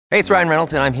Hey, it's Ryan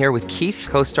Reynolds, and I'm here with Keith,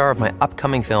 co-star of my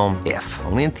upcoming film, If,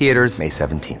 only in theaters May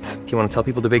 17th. Do you want to tell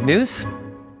people the big news?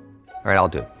 All right, I'll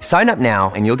do it. Sign up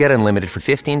now and you'll get unlimited for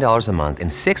 $15 a month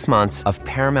and 6 months of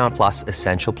Paramount Plus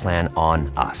Essential Plan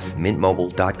on us.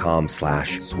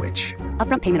 MintMobile.com/switch.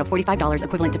 Upfront payment of $45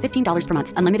 equivalent to $15 per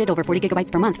month. Unlimited over 40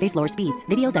 gigabytes per month. Face lower speeds.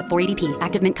 Videos at 480p.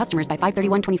 Active Mint customers by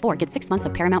 531.24 get 6 months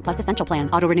of Paramount Plus Essential Plan.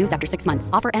 Auto renews after 6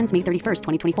 months. Offer ends May 31st,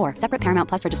 2024. Separate Paramount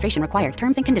Plus registration required.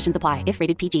 Terms and conditions apply if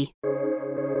rated PG.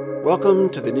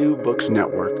 Welcome to the New Books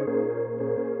Network.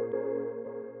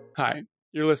 Hi,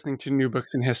 you're listening to New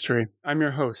Books in History. I'm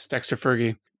your host, Dexter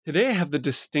Fergie. Today I have the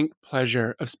distinct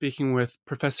pleasure of speaking with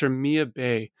Professor Mia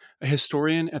Bay, a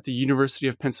historian at the University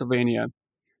of Pennsylvania.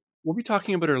 We'll be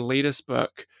talking about her latest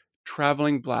book,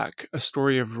 Traveling Black, A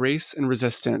Story of Race and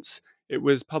Resistance. It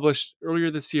was published earlier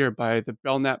this year by the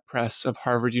Belknap Press of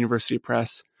Harvard University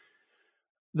Press.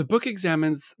 The book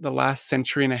examines the last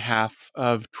century and a half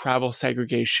of travel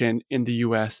segregation in the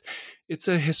U.S. It's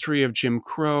a history of Jim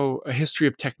Crow, a history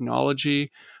of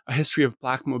technology, a history of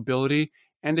Black mobility,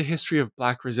 and a history of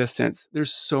Black resistance.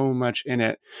 There's so much in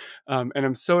it. And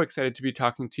I'm so excited to be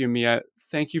talking to you, Mia.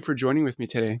 Thank you for joining with me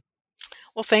today.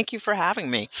 Well, thank you for having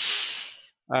me.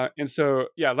 And so,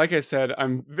 like I said,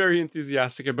 I'm very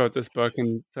enthusiastic about this book.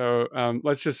 And so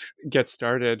let's just get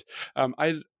started.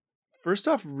 I'd first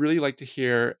off really like to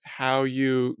hear how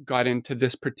you got into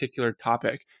this particular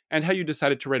topic and how you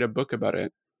decided to write a book about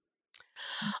it.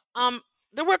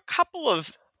 There were a couple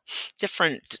of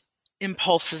different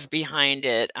impulses behind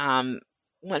it.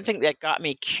 One thing that got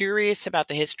me curious about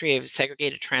the history of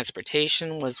segregated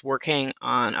transportation was working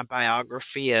on a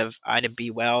biography of Ida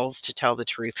B. Wells, To Tell the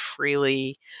Truth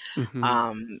Freely,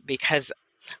 because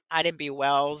Ida B.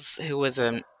 Wells, who was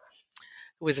an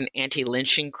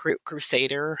anti-lynching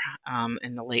crusader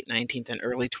in the late 19th and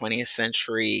early 20th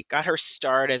century, got her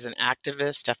start as an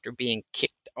activist after being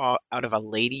kicked out of a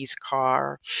ladies'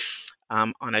 car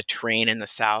on a train in the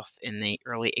South in the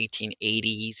early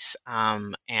 1880s.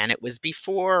 And it was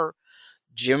before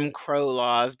Jim Crow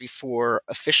laws, before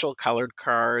official colored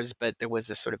cars, but there was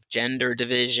a sort of gender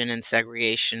division and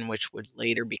segregation, which would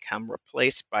later become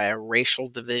replaced by a racial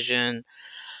division.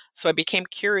 So I became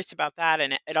curious about that,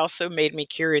 and it also made me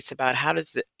curious about how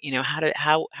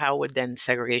would then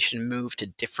segregation move to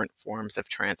different forms of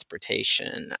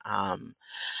transportation.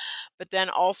 But then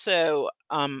also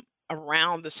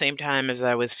around the same time as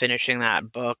I was finishing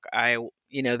that book,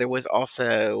 there was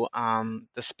also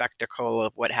the spectacle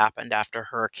of what happened after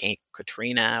Hurricane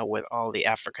Katrina with all the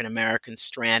African Americans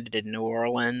stranded in New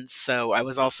Orleans. So I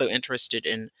was also interested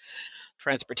in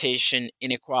transportation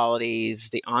inequalities,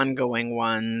 the ongoing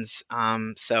ones.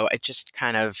 So it just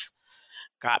kind of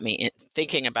got me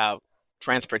thinking about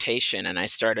transportation. And I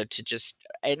started to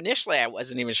initially, I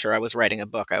wasn't even sure I was writing a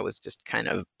book. I was just kind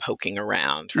of poking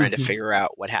around, trying to figure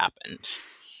out what happened.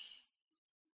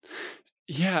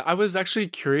 Yeah, I was actually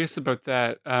curious about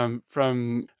that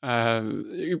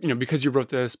because you wrote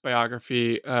this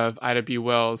biography of Ida B.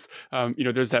 Wells.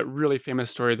 There's that really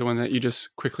famous story, the one that you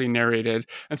just quickly narrated.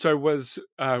 And so I was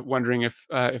wondering if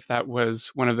that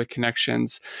was one of the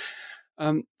connections.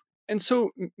 And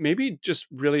so maybe just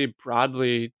really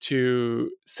broadly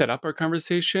to set up our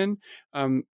conversation,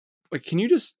 can you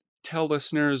just tell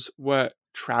listeners what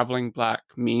traveling Black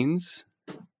means?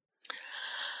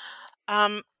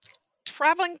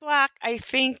 Traveling Black, I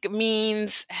think,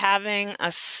 means having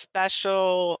a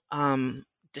special,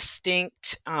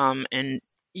 distinct, and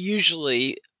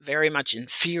usually very much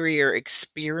inferior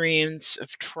experience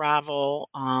of travel.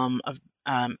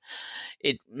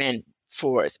 It meant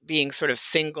for being sort of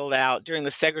singled out during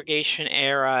the segregation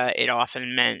era. It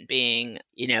often meant being,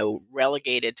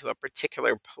 relegated to a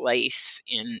particular place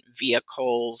in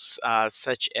vehicles,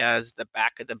 such as the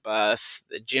back of the bus,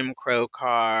 the Jim Crow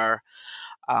car,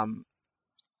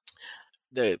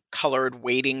 the colored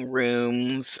waiting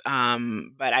rooms.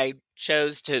 But I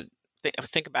chose to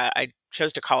I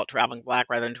chose to call it Traveling Black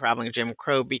rather than Traveling Jim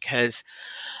Crow because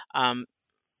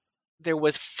there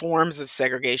was forms of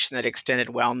segregation that extended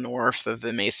well north of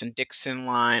the Mason-Dixon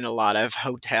line. A lot of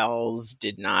hotels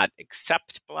did not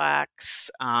accept Blacks.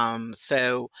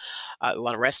 So a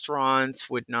lot of restaurants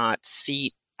would not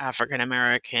seat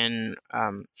African-American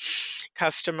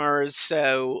customers.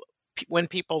 So when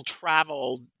people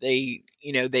traveled, they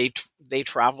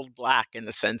traveled Black in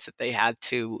the sense that they had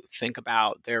to think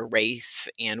about their race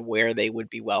and where they would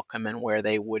be welcome and where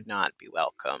they would not be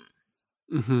welcome.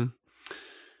 Mm-hmm.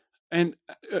 And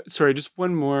sorry, just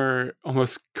one more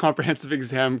almost comprehensive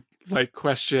exam like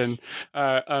question.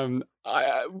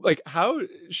 Like, how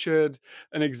should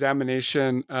an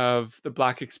examination of the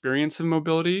Black experience of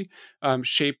mobility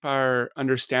shape our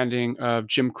understanding of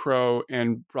Jim Crow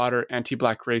and broader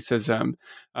anti-Black racism?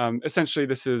 Essentially,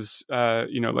 this is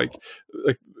like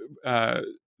uh,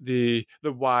 the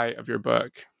why of your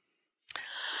book.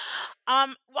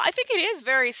 Well, I think it is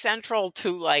very central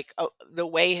to the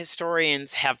way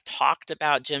historians have talked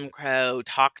about Jim Crow,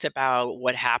 talked about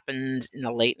what happened in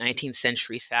the late 19th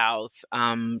century South,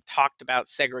 talked about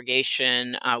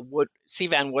segregation. C.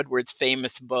 Vann Woodward's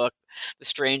famous book, The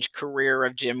Strange Career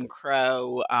of Jim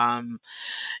Crow,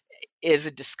 is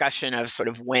a discussion of sort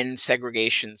of when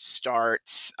segregation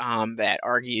starts, that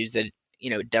argues that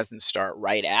it doesn't start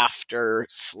right after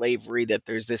slavery, that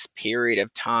there's this period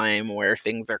of time where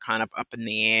things are kind of up in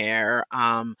the air.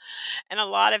 And a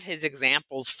lot of his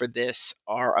examples for this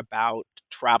are about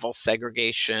travel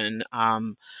segregation.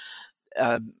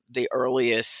 The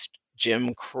earliest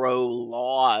Jim Crow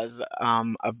laws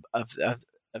of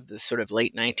the sort of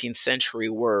late 19th century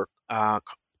were,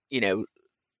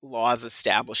 laws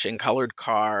establishing colored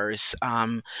cars.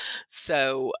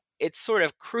 So it's sort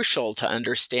of crucial to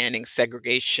understanding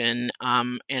segregation.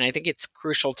 And I think it's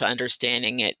crucial to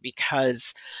understanding it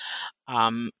because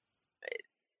um,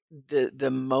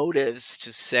 the motives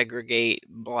to segregate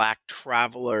Black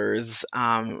travelers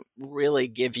really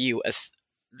give you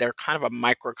they're kind of a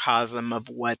microcosm of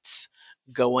what's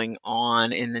going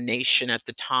on in the nation at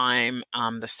the time.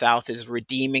 The South is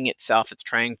redeeming itself. It's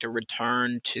trying to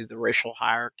return to the racial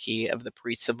hierarchy of the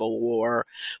pre-Civil War,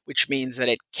 which means that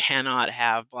it cannot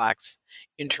have Blacks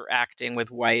interacting with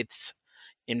whites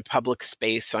in public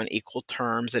space on equal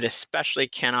terms. It especially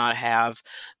cannot have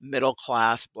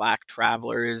middle-class Black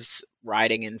travelers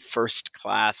riding in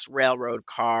first-class railroad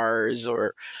cars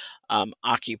or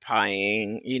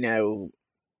occupying,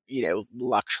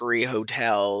 luxury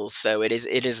hotels. So it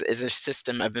is a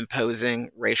system of imposing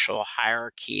racial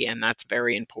hierarchy, and that's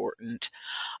very important.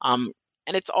 And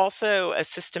it's also a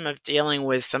system of dealing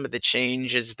with some of the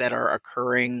changes that are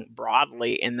occurring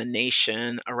broadly in the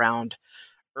nation around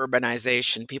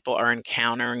urbanization. People are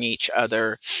encountering each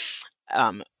other,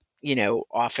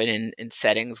 often in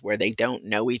settings where they don't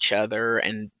know each other,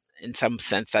 and in some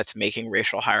sense, that's making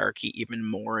racial hierarchy even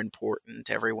more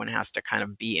important. Everyone has to kind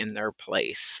of be in their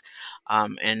place,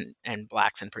 and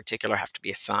Blacks in particular have to be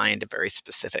assigned a very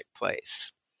specific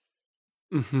place.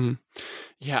 Mm-hmm.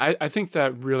 Yeah, I think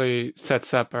that really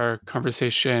sets up our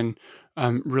conversation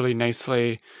really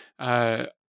nicely. I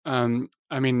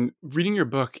mean, reading your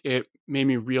book, it made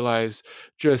me realize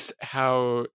just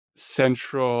how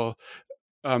central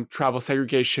travel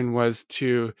segregation was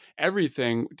to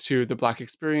everything, to the Black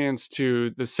experience, to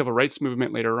the civil rights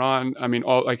movement later on. I mean,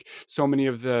 all like so many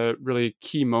of the really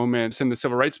key moments in the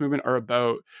civil rights movement are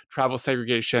about travel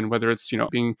segregation, whether it's,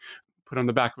 being put on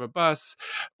the back of a bus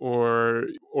or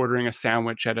ordering a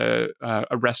sandwich at a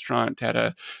restaurant at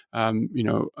a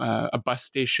bus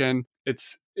station.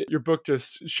 Your book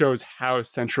just shows how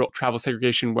central travel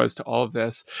segregation was to all of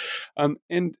this.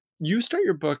 And you start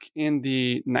your book in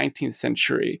the 19th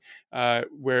century,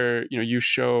 where you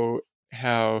show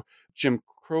how Jim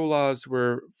Crow laws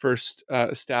were first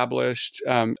established,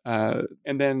 and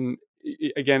then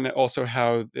again also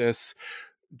how this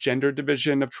gender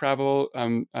division of travel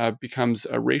becomes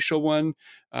a racial one,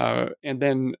 and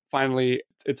then finally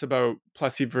it's about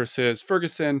Plessy versus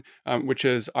Ferguson, which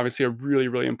is obviously a really,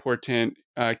 really important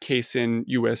case in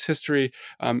U.S. history.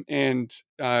 And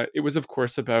it was, of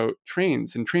course, about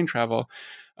trains and train travel.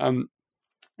 And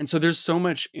so there's so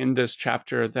much in this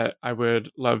chapter that I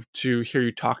would love to hear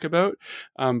you talk about.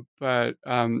 But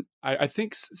I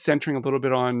think centering a little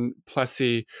bit on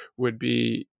Plessy would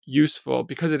be useful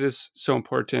because it is so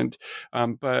important,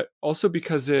 but also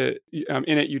because in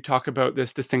it you talk about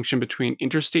this distinction between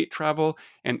interstate travel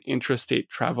and intrastate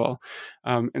travel.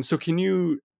 And so can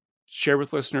you share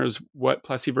with listeners what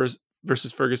Plessy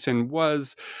versus Ferguson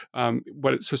was,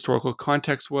 what its historical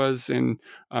context was, and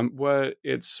what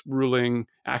its ruling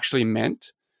actually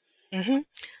meant? Mm-hmm.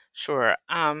 Sure.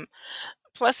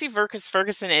 Plessy versus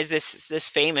Ferguson is this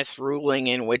famous ruling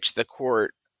in which the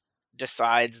court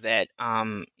decides that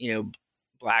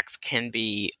Blacks can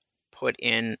be put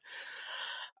in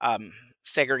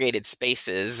segregated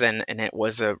spaces, and it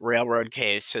was a railroad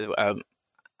case. So an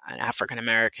African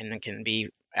American can be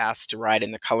asked to ride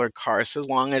in the colored car so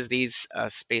long as these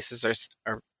spaces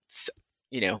are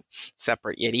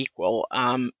separate yet equal.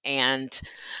 And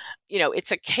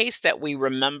it's a case that we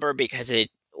remember because it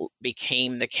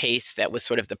became the case that was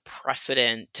sort of the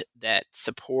precedent that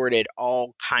supported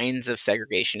all kinds of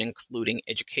segregation, including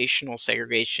educational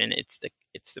segregation. It's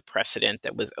the precedent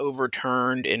that was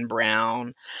overturned in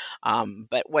Brown.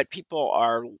 But what people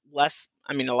are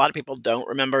a lot of people don't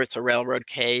remember, it's a railroad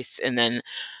case, and then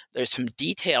there's some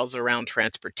details around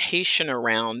transportation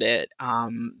around it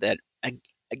that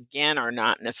again are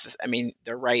not necessarily,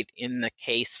 they're right in the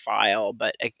case file,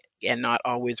 but again, not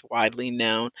always widely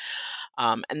known.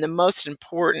 And the most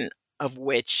important of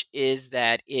which is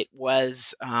that it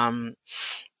was a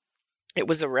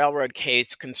railroad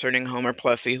case concerning Homer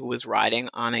Plessy, who was riding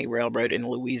on a railroad in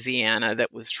Louisiana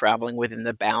that was traveling within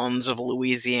the bounds of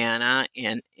Louisiana.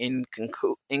 And in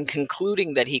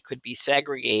concluding that he could be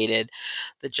segregated,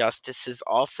 the justices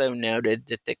also noted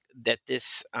that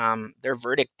their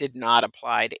verdict did not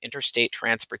apply to interstate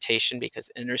transportation,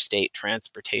 because interstate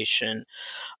transportation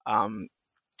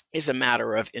is a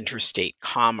matter of interstate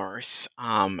commerce,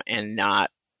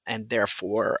 and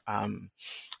therefore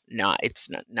it's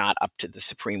not up to the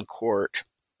Supreme Court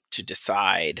to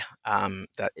decide.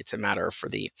 That it's a matter for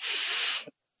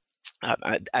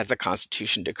as the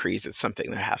Constitution decrees, it's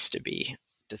something that has to be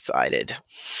decided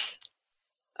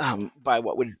by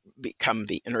what would become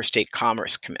the Interstate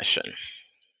Commerce Commission.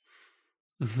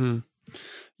 Mm-hmm.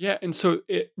 Yeah, and so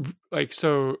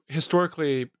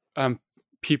historically,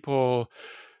 people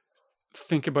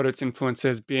think about its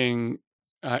influences being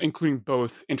including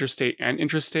both interstate and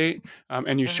intrastate,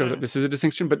 and you show that this is a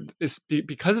distinction. But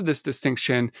because of this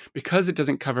distinction, because it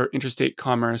doesn't cover interstate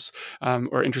commerce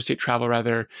or interstate travel,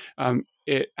 rather,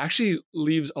 it actually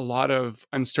leaves a lot of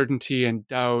uncertainty and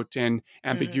doubt and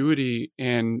ambiguity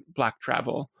in Black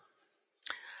travel.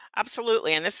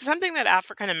 Absolutely. And this is something that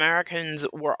African Americans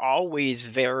were always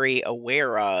very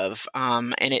aware of.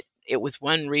 And it was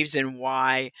one reason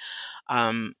why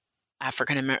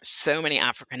so many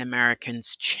African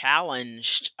Americans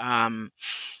challenged, one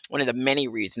of the many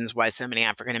reasons why so many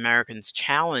African Americans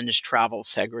challenged travel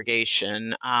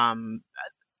segregation.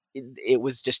 It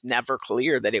was just never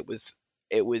clear that it was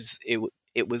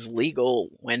legal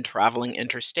when traveling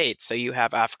interstate. So you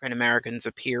have African Americans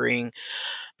appearing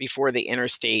before the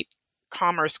Interstate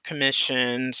Commerce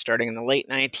Commission starting in the late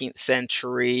 19th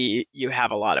century. You have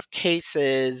a lot of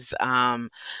cases.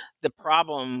 The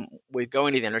problem with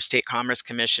going to the Interstate Commerce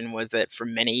Commission was that for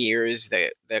many years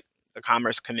the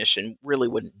Commerce Commission really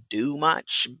wouldn't do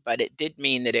much, but it did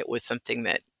mean that it was something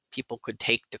that people could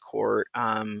take to court.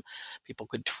 People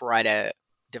could try to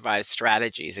devise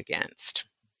strategies against.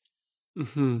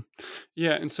 Mm-hmm.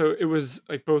 Yeah, and so it was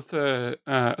like both a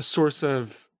source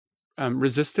of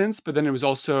resistance, but then it was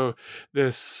also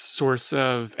this source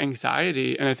of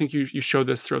anxiety. And I think you show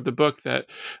this throughout the book that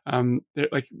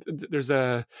there's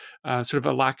a sort of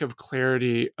a lack of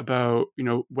clarity about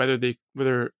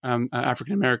whether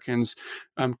African Americans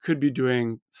could be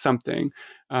doing something,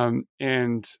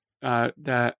 and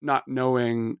that not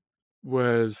knowing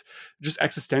was just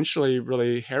existentially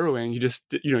really harrowing. You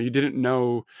didn't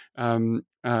know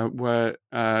what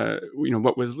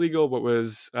was legal, what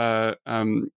was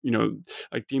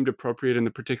like deemed appropriate in the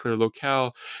particular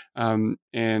locale,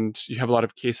 and you have a lot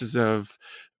of cases of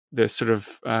this sort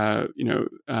of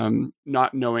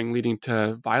not knowing leading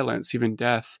to violence, even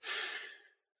death.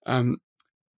 And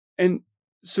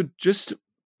so just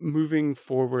moving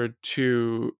forward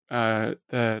to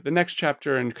the next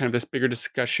chapter and kind of this bigger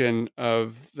discussion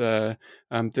of the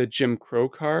Jim Crow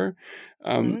car,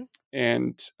 and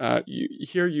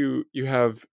you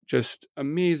have just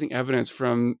amazing evidence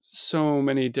from so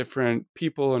many different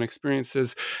people and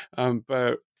experiences,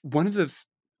 but one of the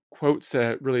quotes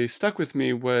that really stuck with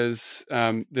me was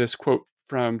this quote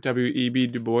from W.E.B.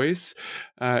 Du Bois,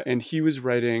 and he was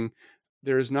writing,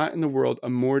 "There is not in the world a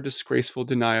more disgraceful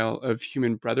denial of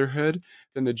human brotherhood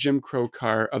than the Jim Crow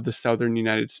car of the Southern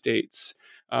United States."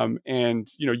 And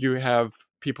you have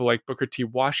people like Booker T.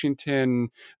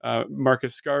 Washington,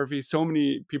 Marcus Garvey, so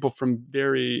many people from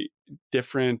very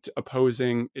different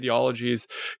opposing ideologies,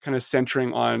 kind of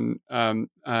centering on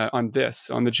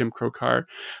the Jim Crow car.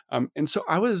 And so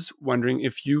I was wondering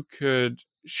if you could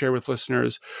share with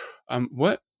listeners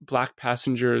what Black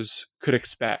passengers could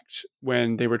expect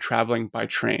when they were traveling by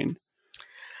train.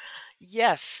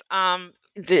 Yes.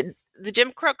 The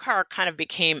Jim Crow car kind of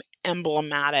became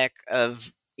emblematic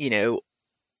of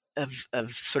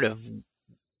sort of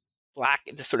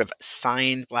the sort of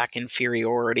assigned Black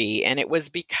inferiority. And it was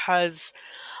because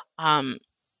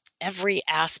every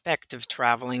aspect of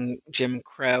traveling Jim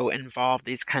Crow involved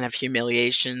these kind of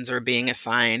humiliations or being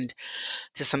assigned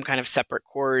to some kind of separate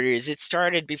corridors. It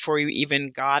started before you even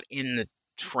got in the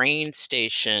train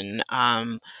station.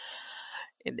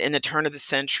 in the turn of the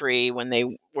century, when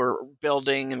they were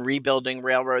building and rebuilding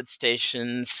railroad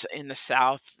stations in the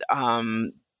South,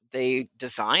 they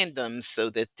designed them so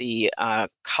that the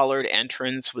colored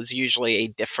entrance was usually a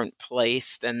different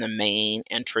place than the main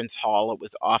entrance hall. It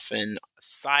was often a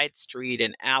side street,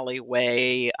 an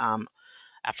alleyway.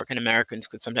 African Americans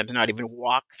could sometimes not even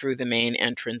walk through the main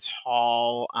entrance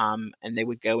hall, and they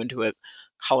would go into a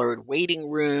colored waiting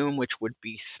room, which would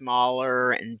be smaller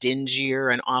and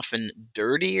dingier and often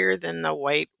dirtier than the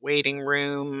white waiting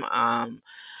room.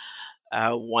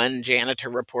 One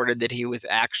janitor reported that he was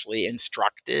actually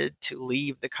instructed to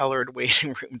leave the colored waiting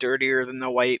room dirtier than the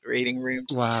white waiting room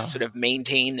to Wow. sort of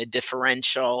maintain the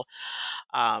differential.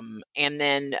 And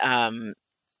then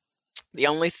the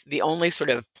only sort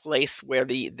of place where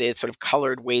the sort of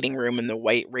colored waiting room and the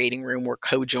white waiting room were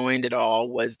co-joined at all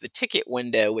was the ticket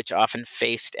window, which often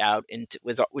faced out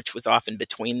which was often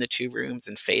between the two rooms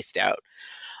and faced out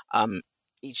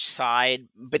each side.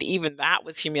 But even that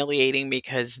was humiliating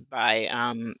because by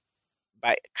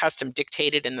custom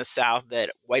dictated in the South that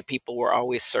white people were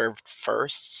always served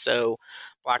first. So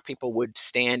Black people would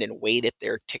stand and wait at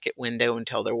their ticket window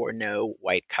until there were no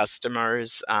white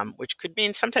customers, which could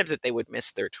mean sometimes that they would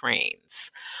miss their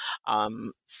trains.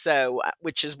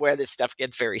 Which is where this stuff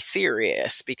gets very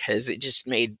serious because it just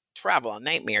made travel a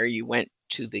nightmare. You went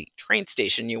to the train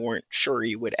station, you weren't sure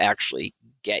you would actually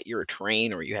get your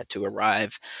train, or you had to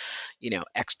arrive,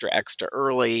 extra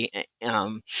early.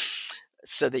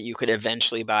 So that you could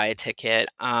eventually buy a ticket.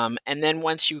 And then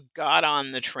once you got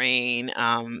on the train,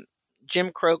 Jim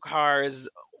Crow cars,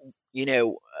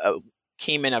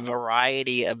 came in a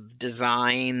variety of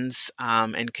designs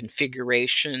and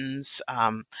configurations,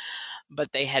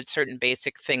 but they had certain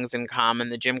basic things in common.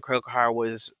 The Jim Crow car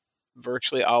was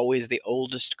virtually always the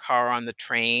oldest car on the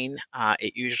train.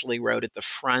 It usually rode at the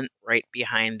front, right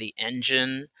behind the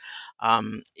engine.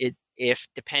 If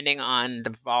depending on the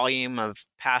volume of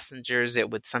passengers, it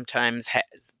would sometimes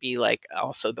be like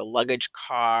also the luggage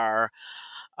car.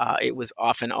 It was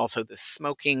often also the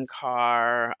smoking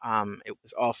car. It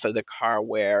was also the car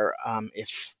where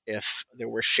if there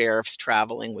were sheriffs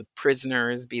traveling with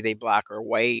prisoners, be they Black or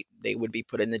white, they would be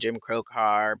put in the Jim Crow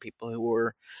car, people who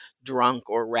were drunk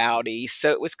or rowdy.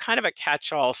 So it was kind of a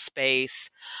catch-all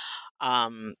space.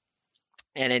 And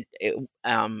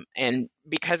and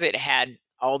because it had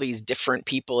all these different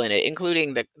people in it,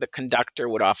 including the conductor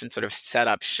would often sort of set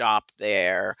up shop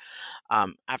there.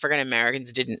 African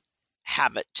Americans didn't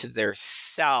have it to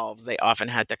themselves. They often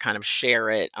had to kind of share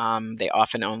it. They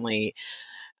often only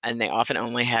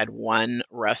had one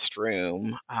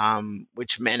restroom,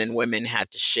 which men and women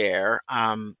had to share.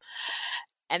 And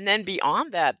then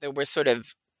beyond that, there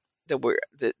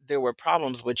were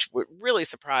problems which would really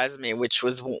surprise me, which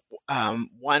was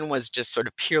one was just sort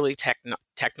of purely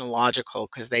technological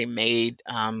because they made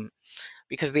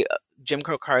because the Jim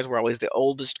Crow cars were always the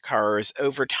oldest cars.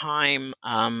 Over time,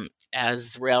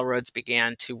 as railroads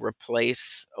began to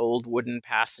replace old wooden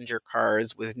passenger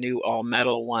cars with new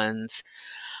all-metal ones,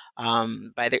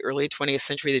 by the early 20th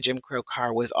century, the Jim Crow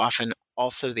car was often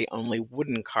also the only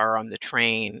wooden car on the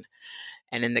train.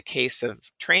 And in the case of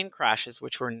train crashes,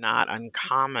 which were not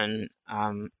uncommon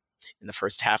in the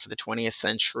first half of the 20th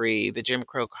century, the Jim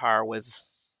Crow car was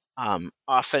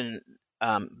often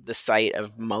the site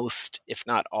of most, if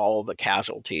not all, the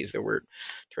casualties. There were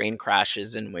train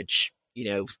crashes in which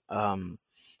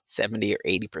 70 or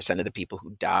 80% of the people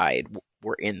who died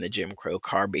were in the Jim Crow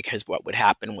car, because what would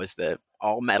happen was the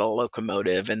all-metal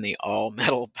locomotive and the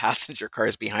all-metal passenger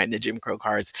cars behind the Jim Crow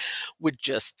cars would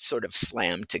just sort of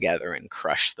slam together and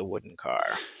crush the wooden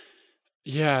car.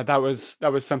 Yeah, that was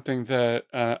something that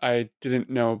I didn't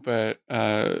know, but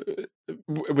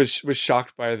was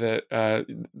shocked by that.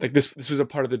 Like this was a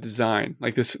part of the design.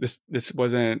 Like this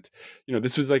wasn't,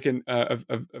 this was like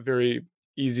a very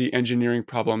easy engineering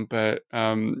problem, but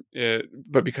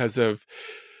because of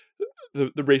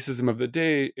the racism of the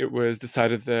day, it was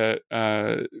decided that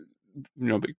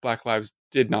Black lives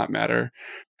did not matter.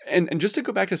 And just to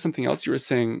go back to something else you were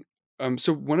saying,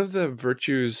 so one of the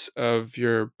virtues of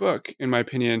your book, in my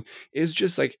opinion, is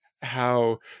just like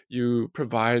how you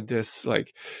provide this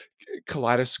like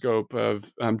kaleidoscope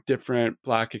of different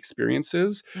Black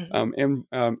experiences, and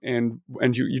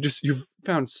you've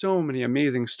found so many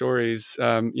amazing stories,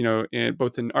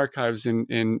 both in archives and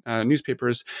in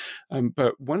newspapers.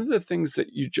 But one of the things that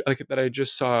that I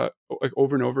just saw like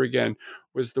over and over again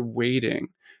was the waiting.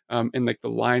 And like the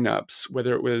lineups,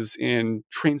 whether it was in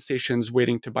train stations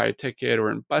waiting to buy a ticket, or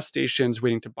in bus stations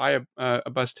waiting to buy a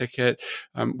bus ticket,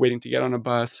 waiting to get on a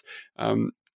bus,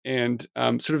 and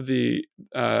sort of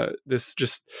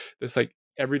this like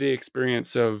everyday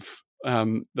experience of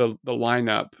the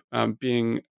lineup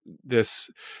being this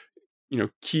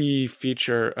key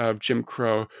feature of Jim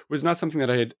Crow was not something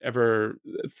that I had ever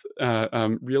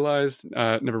realized,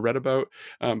 never read about,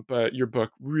 but your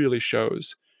book really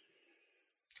shows.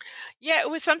 Yeah,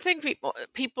 it was something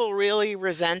people really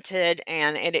resented,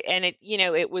 and it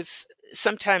it was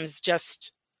sometimes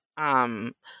just I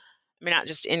mean, not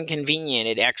just inconvenient.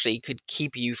 It actually could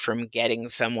keep you from getting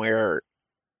somewhere,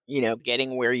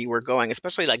 getting where you were going,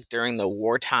 especially like during the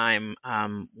wartime,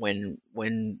 when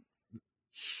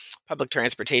public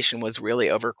transportation was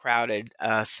really overcrowded.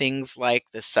 Things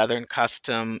like the Southern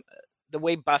Custom, the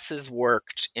way buses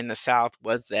worked in the South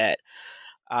was that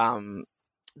um,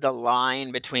 the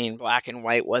line between black and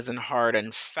white wasn't hard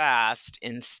and fast.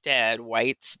 Instead,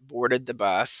 whites boarded the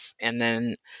bus and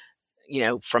then,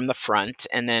 from the front,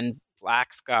 and then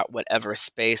blacks got whatever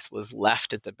space was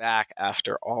left at the back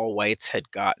after all whites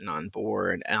had gotten on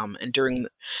board. And during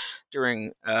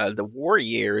the war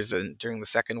years and during the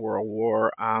Second World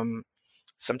War,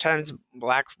 sometimes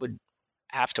blacks would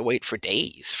have to wait for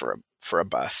days for a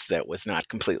bus that was not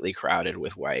completely crowded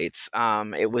with whites.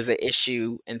 It was an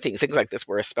issue, and things like this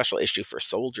were a special issue for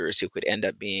soldiers who could end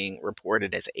up being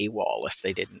reported as AWOL if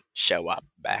they didn't show up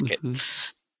back at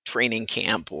training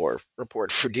camp or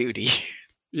report for duty.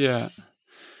 Yeah.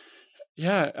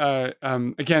 Yeah.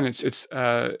 Again,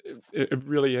 it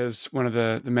really is one of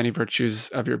the many virtues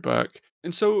of your book.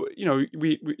 And so,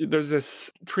 we there's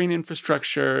this train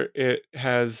infrastructure. It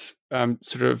has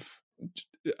sort of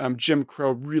Jim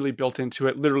Crow really built into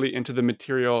it, literally into the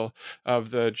material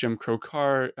of the Jim Crow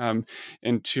car,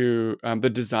 into the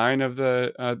design of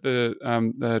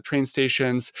the train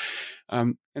stations,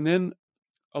 and then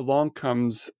along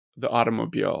comes the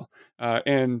automobile,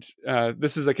 and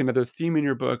this is like another theme in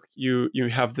your book. You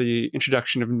have the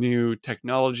introduction of new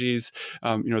technologies,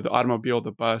 the automobile,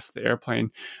 the bus, the airplane,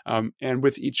 and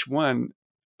with each one,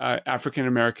 African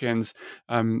Americans,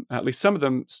 at least some of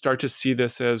them, start to see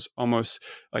this as almost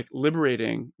like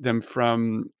liberating them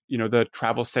from the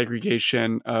travel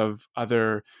segregation of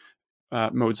other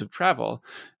modes of travel,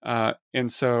 and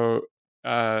so.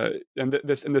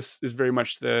 This is very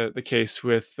much the case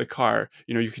with the car.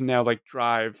 You can now like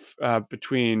drive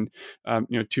between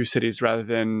two cities rather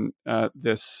than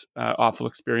this awful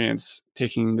experience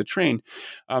taking the train.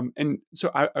 And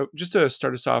so, I just to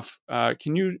start us off,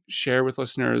 can you share with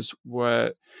listeners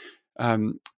what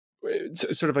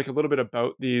sort of like a little bit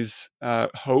about these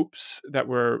hopes that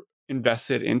were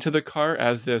invested into the car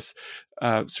as this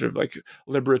sort of like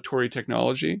liberatory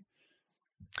technology?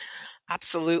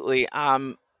 Absolutely.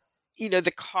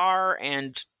 The car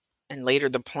and later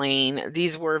the plane,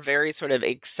 these were very sort of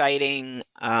exciting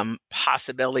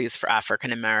possibilities for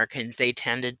African Americans. They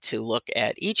tended to look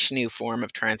at each new form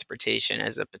of transportation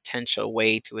as a potential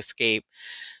way to escape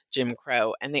Jim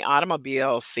Crow. And the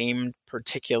automobile seemed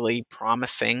particularly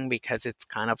promising because it's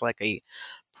kind of like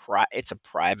it's a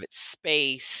private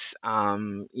space,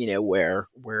 where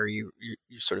you're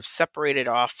sort of separated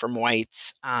off from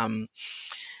whites,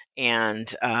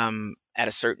 and at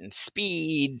a certain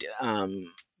speed.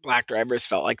 Black drivers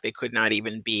felt like they could not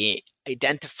even be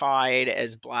identified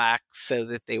as black, so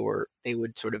that they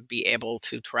would sort of be able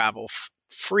to travel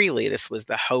freely. This was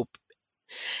the hope,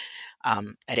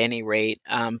 at any rate.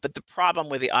 But the problem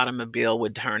with the automobile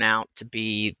would turn out to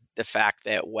be the fact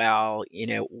that, while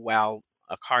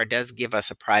a car does give us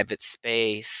a private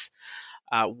space,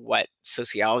 what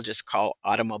sociologists call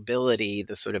automobility,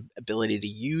 the sort of ability to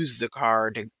use the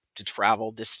car to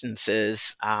travel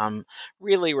distances,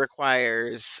 really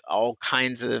requires all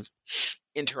kinds of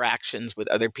interactions with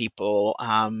other people.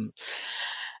 And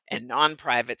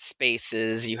non-private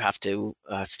spaces, you have to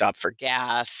stop for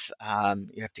gas,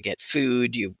 you have to get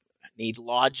food, you need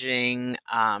lodging.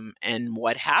 And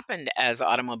what happened as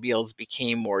automobiles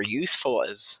became more useful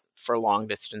for long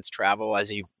distance travel,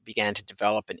 as you began to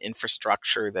develop an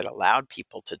infrastructure that allowed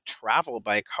people to travel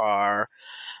by car,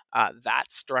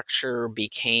 that structure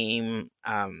became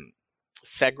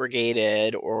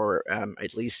segregated, or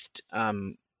at least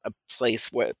a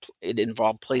place where it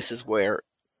involved places where,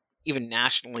 even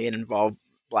nationally, it involved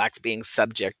blacks being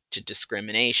subject to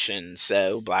discrimination.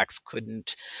 So blacks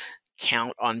couldn't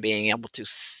count on being able to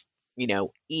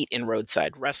eat in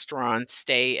roadside restaurants,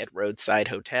 stay at roadside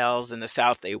hotels. In the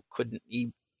South, they couldn't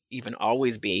even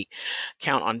always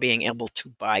count on being able to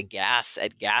buy gas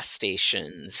at gas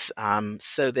stations.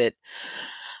 So that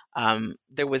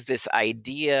there was this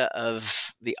idea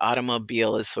of the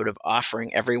automobile as sort of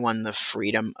offering everyone the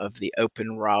freedom of the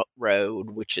open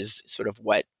road, which is sort of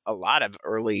what a lot of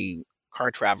early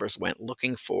car travelers went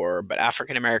looking for. But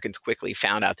African Americans quickly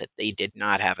found out that they did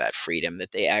not have that freedom,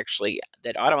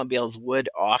 that automobiles would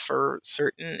offer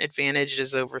certain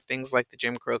advantages over things like the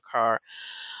Jim Crow car.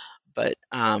 But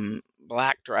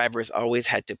Black drivers always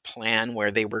had to plan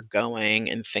where they were going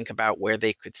and think about where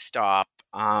they could stop,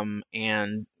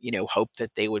 and hope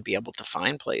that they would be able to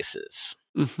find places.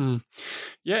 Hmm.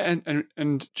 Yeah,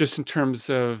 and just in terms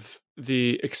of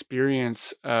the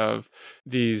experience of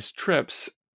these trips,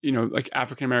 like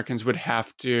African Americans would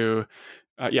have to,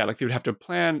 like they would have to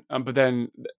plan, but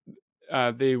then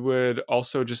they would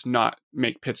also just not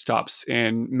make pit stops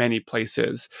in many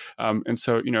places. And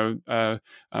so,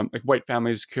 like white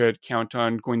families could count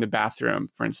on going to the bathroom,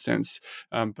 for instance,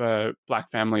 but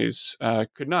Black families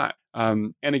could not.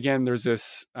 And again, there's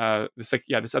this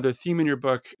other theme in your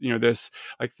book,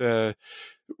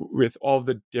 with all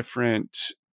the different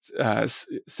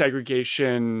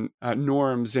segregation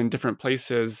norms in different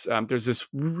places. There's this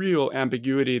real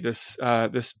ambiguity, this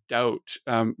doubt,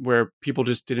 where people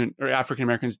just didn't, or African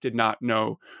Americans did not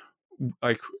know,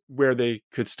 like where they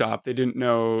could stop. They didn't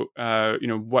know,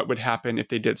 what would happen if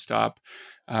they did stop.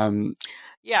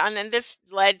 Yeah, and then this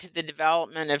led to the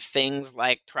development of things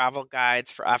like travel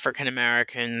guides for African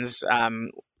Americans,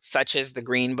 such as the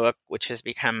Green Book, which has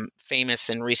become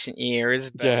famous in recent years,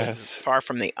 but was Yes. far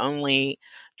from the only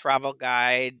travel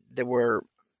guide.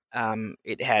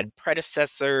 It had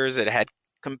predecessors, it had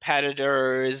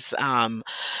competitors.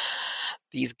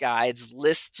 These guides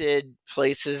listed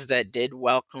places that did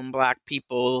welcome Black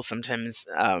people, sometimes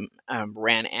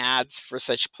ran ads for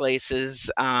such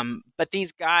places. But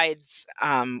these guides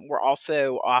were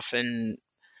also often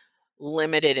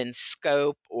limited in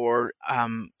scope, or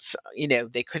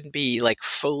they couldn't be like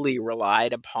fully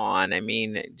relied upon. I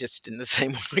mean, just in the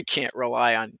same way we can't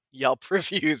rely on Yelp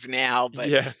reviews now, but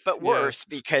Yes. worse, Yes.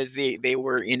 because they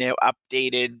were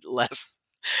updated less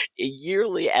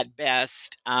yearly at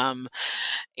best.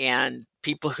 And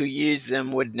people who use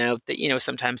them would note that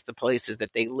sometimes the places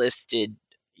that they listed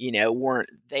weren't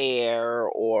there,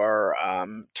 or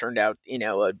turned out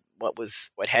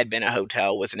what had been a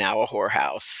hotel was now a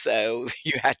whorehouse. So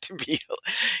you had to be,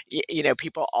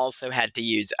 people also had to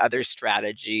use other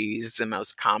strategies, the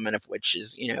most common of which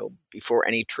is, before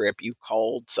any trip, you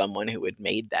called someone who had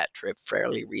made that trip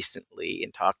fairly recently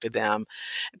and talked to them.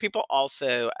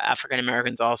 And African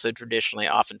Americans also traditionally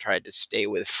often tried to stay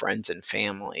with friends and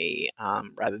family,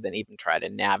 rather than even try to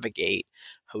navigate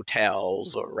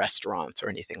hotels or restaurants or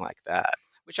anything like that,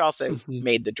 which also Mhm.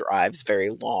 made the drives very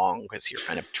long because you're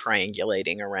kind of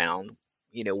triangulating around,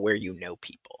 where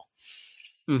people.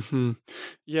 Hmm.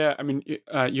 Yeah, I mean,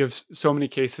 you have so many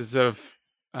cases of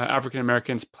African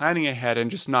Americans planning ahead and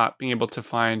just not being able to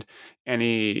find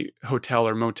any hotel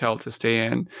or motel to stay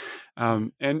in.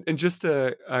 And just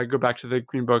to go back to the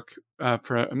Green Book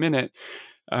for a minute,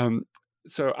 um,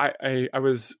 so I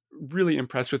was really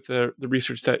impressed with the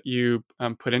research that you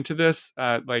put into this.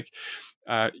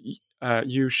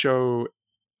 You show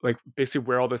like basically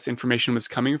where all this information was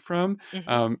coming from.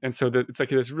 Hmm. And so that it's like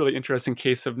this really interesting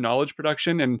case of knowledge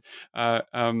production. And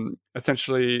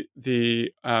essentially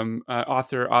the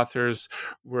authors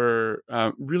were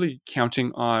really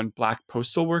counting on Black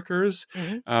postal workers,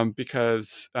 Hmm.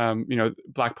 because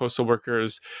Black postal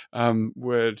workers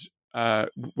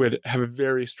would have a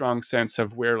very strong sense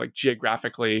of where, like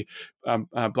geographically,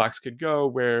 Blacks could go,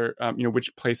 where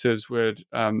which places would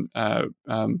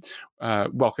welcome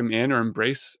in or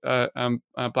embrace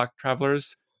Black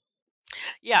travelers.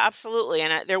 Yeah, absolutely.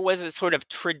 And there was a sort of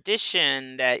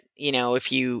tradition that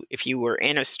if you were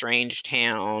in a strange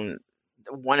town,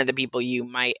 one of the people you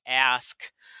might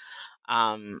ask,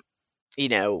 um, you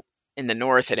know, in the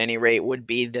North at any rate, would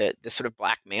be the sort of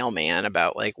Black mailman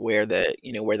about like where the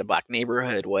Black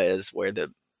neighborhood was, where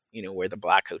the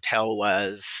Black hotel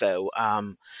was.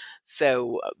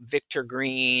 So Victor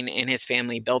Green and his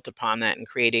family built upon that in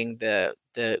creating the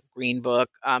Green Book.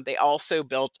 They also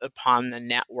built upon the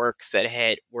networks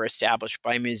that were established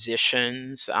by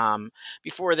musicians,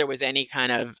 before there was any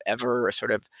kind of ever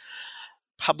sort of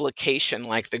publication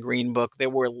like the Green Book. There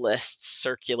were lists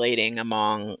circulating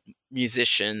among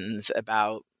musicians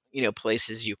about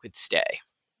places you could stay.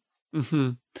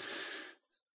 Hmm.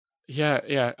 Yeah,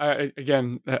 yeah. I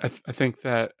think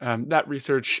that that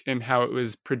research and how it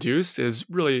was produced is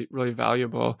really, really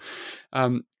valuable.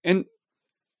 And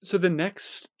so the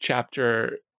next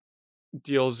chapter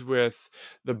deals with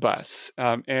the bus.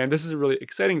 And this is a really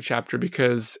exciting chapter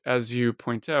because, as you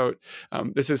point out,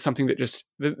 this is something that this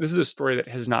is a story that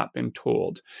has not been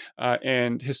told.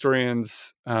 And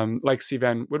historians like C.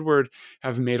 Vann Woodward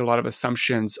have made a lot of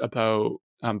assumptions about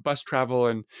bus travel.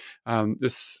 And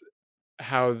this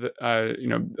how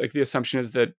like the assumption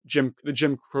is that the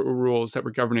Jim Crow rules that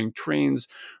were governing trains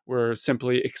were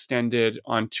simply extended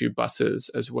onto buses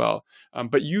as well.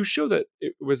 But you show that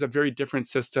it was a very different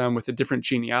system with a different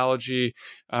genealogy.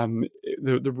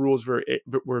 The rules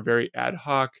were very ad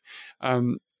hoc.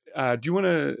 Do you want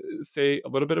to say a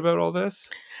little bit about all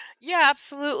this? Yeah,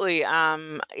 absolutely.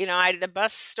 The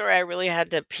bus story I really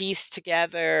had to piece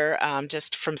together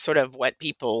just from sort of what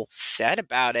people said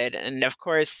about it. And of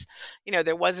course,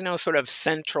 there was no sort of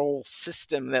central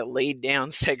system that laid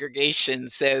down segregation.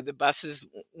 So the buses,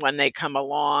 when they come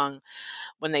along,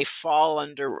 when they fall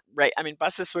under, right, I mean,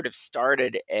 buses sort of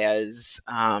started as,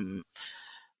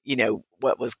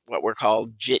 what were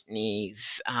called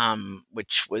jitneys,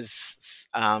 which was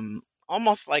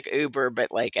almost like Uber,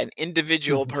 but like an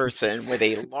individual person with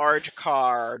a large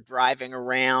car driving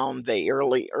around. They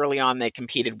early on they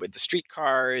competed with the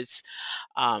streetcars,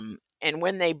 and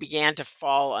when they began to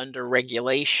fall under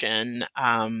regulation,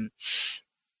 the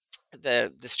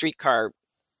streetcar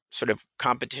sort of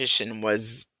competition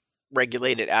was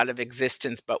regulated out of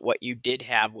existence. But what you did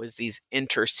have was these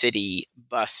intercity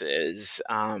buses,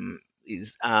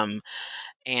 these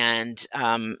and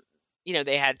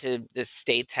the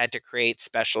states had to create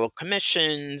special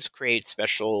commissions, create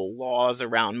special laws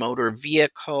around motor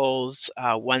vehicles.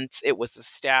 Once it was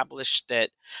established that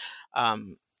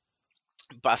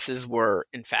buses were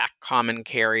in fact common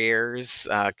carriers,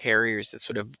 carriers that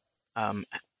sort of um,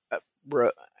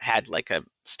 had like a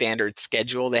standard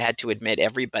schedule. They had to admit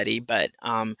everybody, but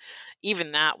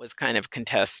even that was kind of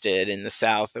contested in the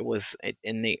South. It was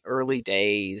in the early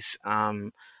days.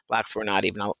 Blacks were not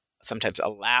even sometimes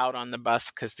allowed on the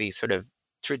bus because the sort of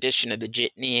tradition of the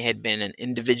jitney had been an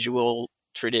individual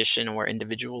tradition where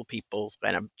individual people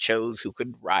kind of chose who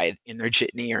could ride in their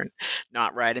jitney or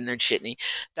not ride in their jitney.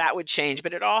 That would change,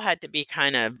 but it all had to be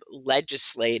kind of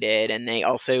legislated, and they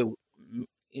also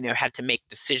had to make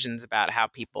decisions about how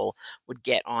people would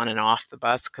get on and off the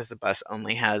bus because the bus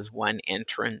only has one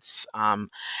entrance. And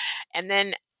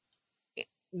then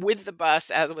with the bus,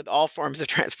 as with all forms of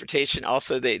transportation,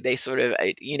 also they sort of,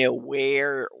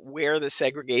 where the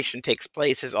segregation takes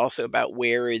place is also about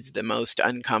where is the most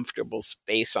uncomfortable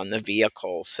space on the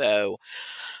vehicle. So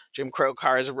Jim Crow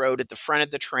cars rode at the front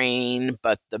of the train,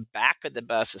 but the back of the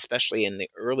bus, especially in the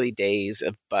early days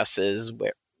of buses,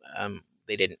 where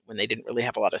they didn't really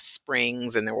have a lot of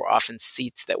springs, and there were often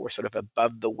seats that were sort of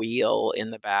above the wheel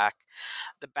in the back.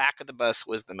 The back of the bus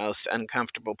was the most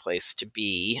uncomfortable place to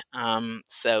be.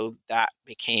 So that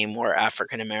became where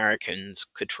African Americans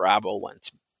could travel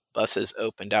once buses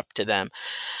opened up to them.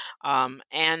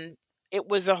 And it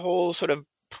was a whole sort of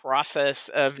process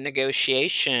of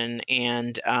negotiation,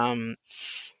 and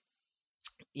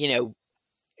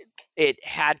it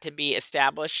had to be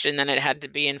established and then it had to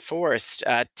be enforced.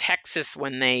 Texas,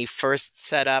 when they first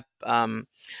set up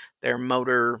their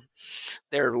motor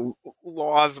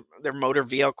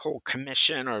vehicle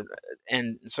commission,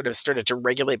 and sort of started to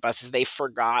regulate buses, they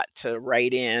forgot to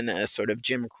write in a sort of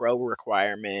Jim Crow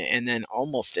requirement, and then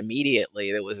almost immediately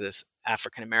there was this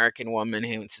African American woman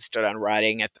who insisted on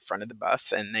riding at the front of the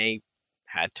bus, and they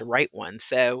had to write one.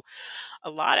 So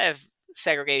a lot of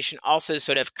segregation also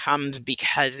sort of comes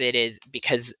because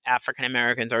African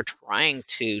Americans are trying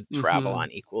to travel on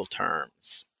equal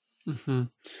terms. Mm-hmm.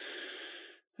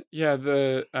 Yeah,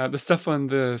 the stuff on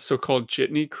the so-called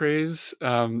jitney craze,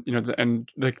 and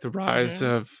like the rise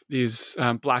of these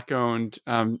black-owned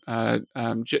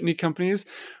jitney companies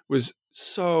was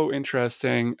so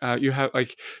interesting. You have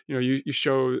you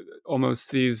show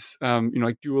almost these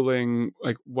like dueling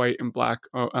like white and black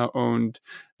owned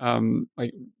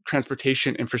like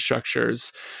transportation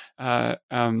infrastructures,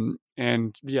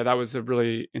 and yeah, that was a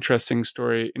really interesting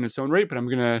story in its own right. But I'm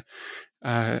gonna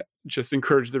just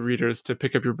encourage the readers to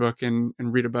pick up your book and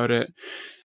read about it.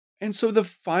 And so the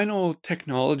final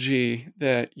technology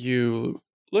that you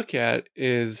look at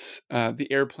is the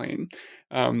airplane.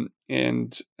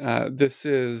 And this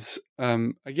is,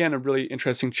 again, a really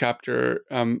interesting chapter,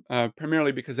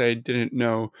 primarily because I didn't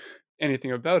know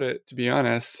anything about it, to be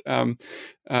honest.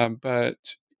 But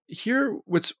here,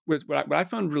 what I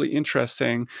found really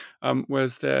interesting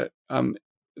was that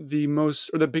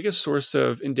the biggest source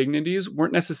of indignities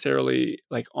weren't necessarily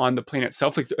like on the plane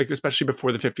itself, like especially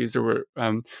before the 50s. There were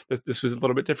this was a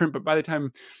little bit different, but by the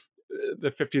time the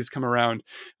 50s come around,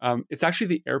 it's actually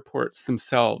the airports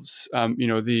themselves,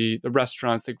 the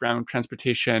restaurants, the ground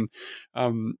transportation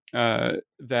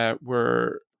that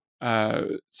were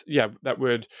that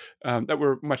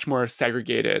were much more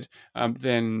segregated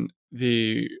than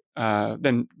the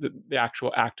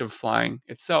actual act of flying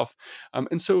itself.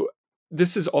 And so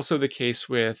this is also the case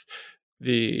with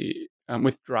the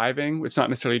with driving. It's not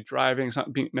necessarily driving, it's not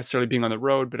necessarily being on the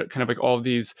road, but it kind of like all of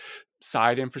these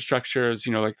side infrastructures,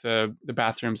 like the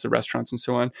bathrooms, the restaurants, and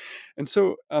so on. And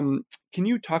so, can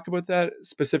you talk about that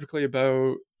specifically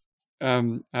about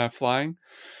flying?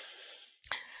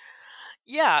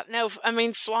 Yeah, no, I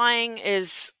mean, flying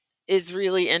is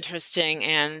really interesting,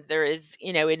 and there is,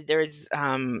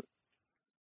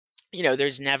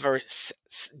 there's never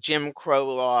Jim Crow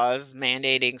laws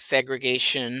mandating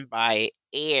segregation by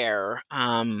air,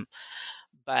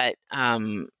 but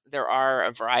there are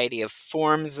a variety of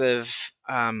forms of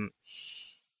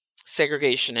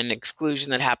segregation and exclusion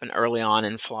that happen early on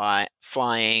in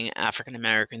flying. African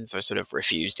Americans are sort of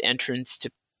refused entrance to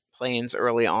planes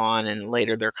early on, and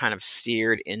later they're kind of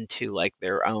steered into like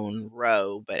their own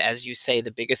row. But as you say,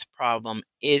 the biggest problem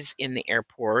is in the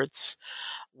airports,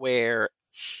 where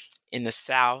in the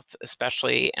South,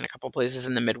 especially, and a couple places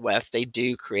in the Midwest, they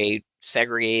do create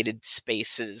segregated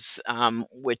spaces,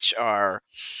 which are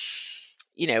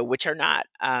not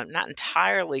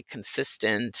entirely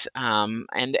consistent,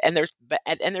 and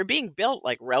they're being built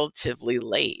like relatively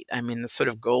late. I mean, the sort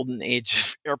of golden age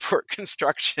of airport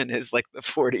construction is like the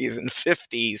 40s and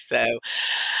 50s. So,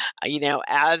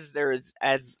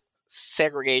 as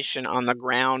segregation on the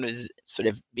ground is sort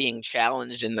of being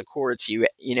challenged in the courts, you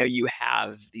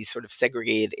have these sort of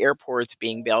segregated airports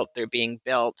being built. They're being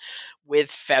built with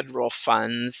federal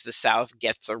funds. The South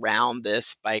gets around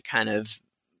this by kind of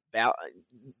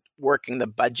working the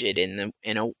budget in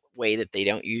a way that they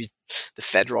don't use the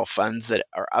federal funds that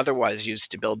are otherwise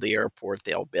used to build the airport.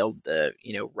 They'll build the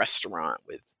restaurant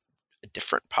with a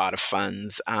different pot of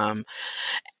funds,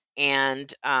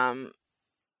 and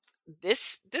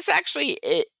this actually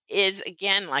it is,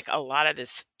 again, like a lot of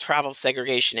this travel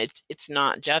segregation. It's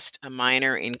not just a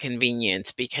minor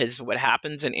inconvenience, because what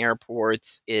happens in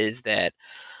airports is that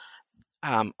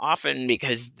often,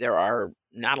 because there are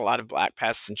not a lot of Black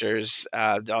passengers,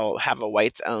 they'll have a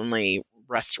whites only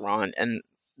restaurant and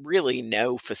really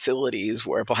no facilities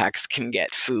where Blacks can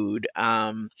get food.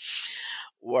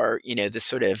 Or the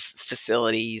sort of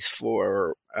facilities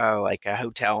for like a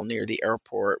hotel near the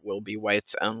airport will be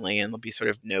whites only, and there'll be sort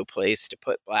of no place to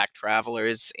put Black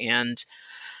travelers. And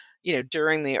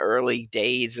during the early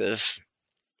days of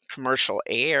commercial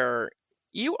air,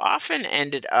 you often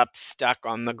ended up stuck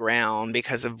on the ground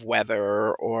because of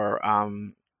weather or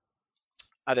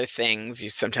other things.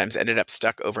 You sometimes ended up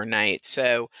stuck overnight.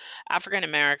 So African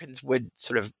Americans would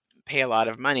sort of pay a lot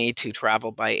of money to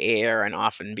travel by air, and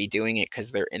often be doing it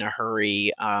because they're in a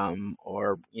hurry,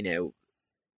 or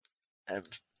uh,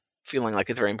 feeling like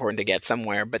it's very important to get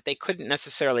somewhere, but they couldn't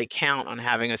necessarily count on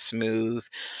having a smooth,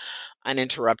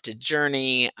 uninterrupted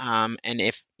journey. And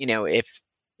if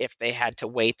they had to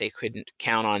wait, they couldn't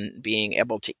count on being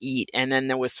able to eat. And then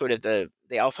there was sort of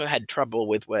they also had trouble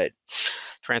with what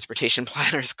transportation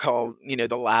planners call,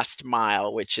 the last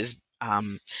mile, which is,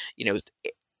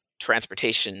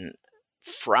 transportation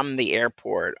from the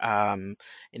airport.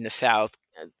 In the South,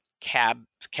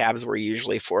 cabs were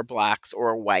usually for Blacks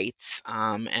or whites,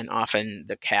 and often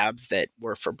the cabs that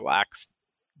were for Blacks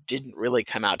didn't really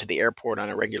come out to the airport on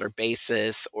a regular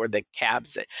basis, or the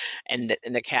cabs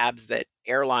that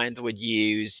airlines would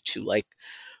use to like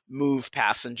move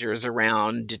passengers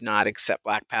around did not accept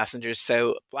Black passengers.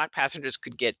 So Black passengers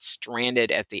could get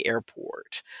stranded at the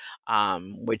airport,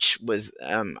 which was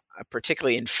a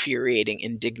particularly infuriating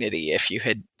indignity if you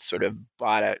had sort of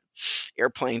bought a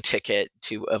airplane ticket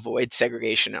to avoid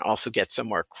segregation and also get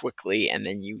somewhere quickly, and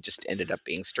then you just ended up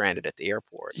being stranded at the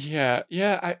airport. Yeah.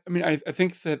 I mean, I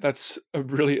think that that's a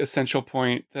really essential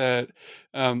point, that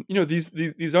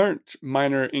these aren't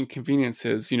minor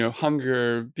inconveniences.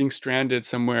 Hunger, being stranded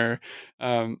somewhere,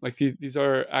 like these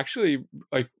are actually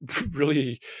like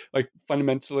really like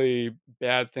fundamentally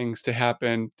bad things to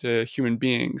happen to human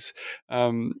beings.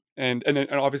 And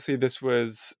obviously this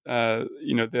was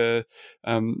the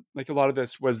like a lot of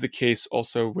this was the case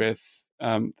also with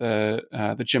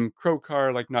the Jim Crow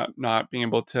car, like not being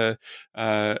able to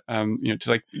to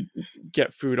like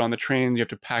get food on the train. You have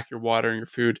to pack your water and your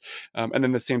food, and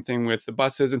then the same thing with the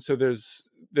buses. And so there's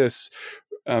this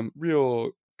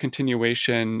real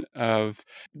continuation of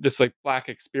this like Black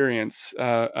experience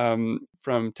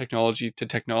from technology to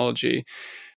technology.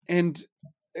 And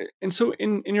so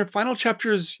in your final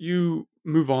chapters, you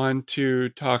move on to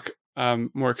talk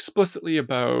more explicitly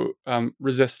about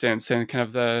resistance and kind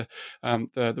of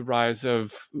the rise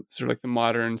of sort of like the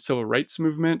modern civil rights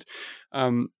movement.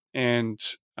 And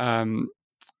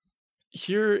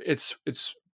here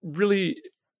it's really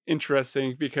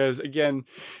interesting because, again,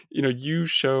 you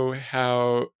show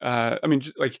how,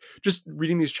 just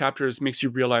reading these chapters makes you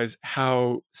realize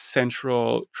how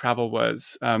central travel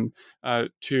was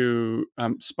to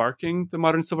sparking the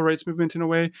modern civil rights movement in a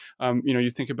way. You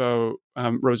think about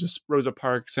Rosa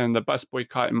Parks and the bus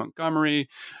boycott in Montgomery.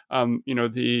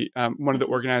 The one of the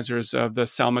organizers of the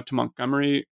Selma to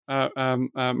Montgomery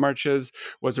marches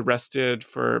was arrested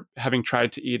for having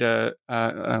tried to eat at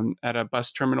a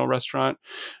bus terminal restaurant.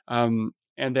 And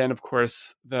then, of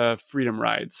course, the Freedom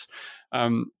Rides.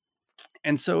 And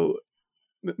so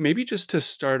maybe just to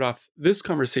start off this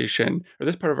conversation, or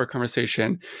this part of our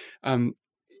conversation, can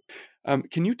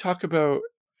you talk about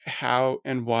how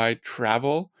and why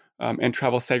travel and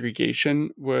travel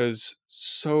segregation was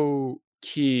so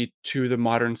key to the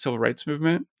modern civil rights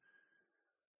movement?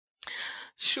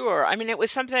 Sure. I mean, it was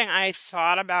something I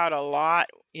thought about a lot,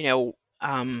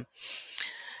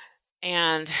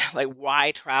 and like why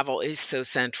travel is so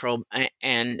central.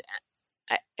 And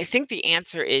I think the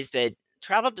answer is that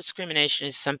travel discrimination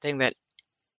is something that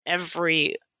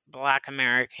every Black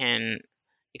American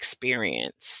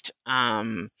experienced.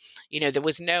 There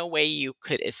was no way you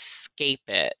could escape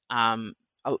it.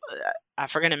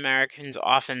 African Americans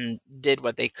often did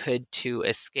what they could to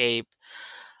escape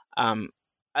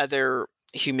other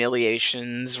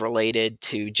humiliations related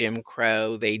to Jim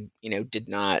Crow. They, did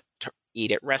not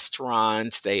eat at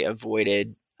restaurants. They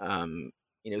avoided,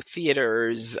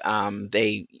 theaters.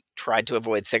 They tried to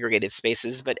avoid segregated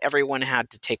spaces, but everyone had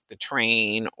to take the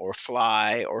train or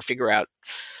fly or figure out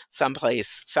some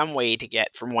way to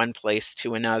get from one place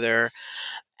to another.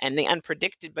 And the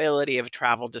unpredictability of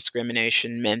travel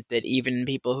discrimination meant that even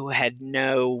people who had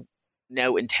no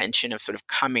intention of sort of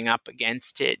coming up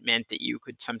against it meant that you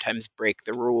could sometimes break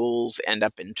the rules, end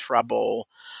up in trouble,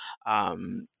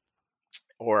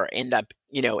 or end up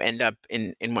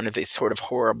in one of these sort of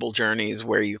horrible journeys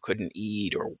where you couldn't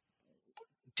eat or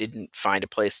didn't find a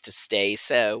place to stay.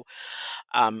 So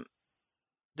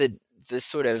the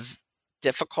sort of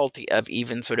difficulty of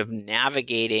even sort of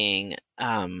navigating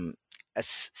a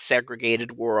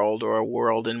segregated world, or a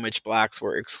world in which Blacks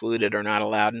were excluded or not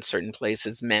allowed in certain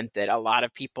places, meant that a lot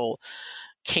of people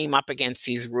came up against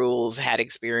these rules, had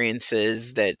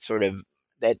experiences that sort of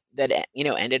that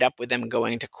ended up with them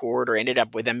going to court, or ended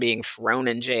up with them being thrown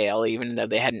in jail, even though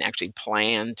they hadn't actually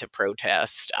planned to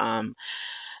protest.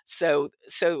 So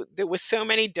there was so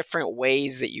many different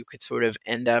ways that you could sort of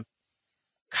end up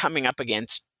coming up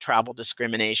against travel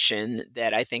discrimination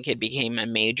that I think it became a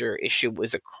major issue. It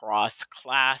was a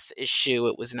cross-class issue.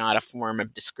 It was not a form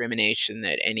of discrimination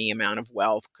that any amount of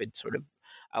wealth could sort of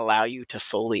allow you to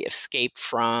fully escape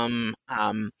from.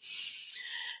 I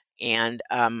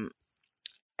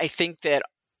think that,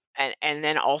 and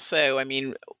then also, I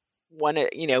mean,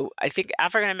 I think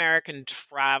African American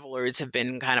travelers have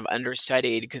been kind of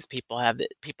understudied because people have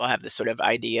this sort of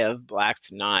idea of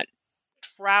Blacks not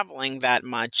traveling that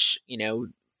much,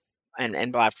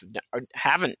 and Blacks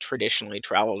haven't traditionally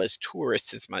traveled as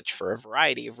tourists as much for a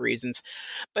variety of reasons.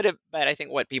 But I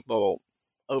think what people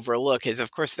overlook is,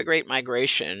 of course, the Great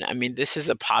Migration. I mean, this is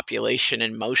a population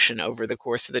in motion over the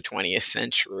course of the 20th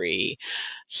century.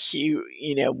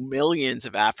 Millions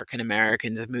of African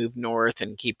Americans move north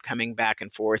and keep coming back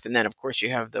and forth. And then, of course, you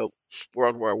have the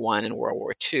World War I and World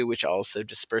War II, which also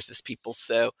disperses people.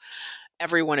 So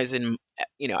everyone is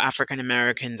African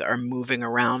Americans are moving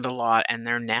around a lot, and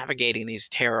they're navigating these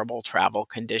terrible travel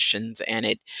conditions. And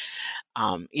it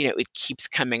keeps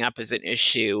coming up as an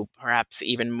issue, perhaps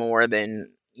even more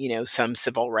than, some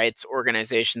civil rights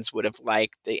organizations would have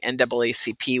liked. The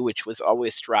NAACP, which was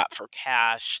always strapped for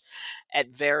cash, at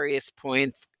various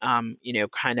points,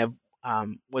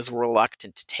 was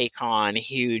reluctant to take on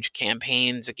huge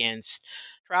campaigns against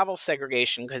travel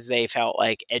segregation because they felt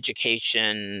like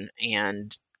education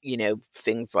and,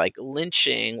 things like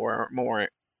lynching were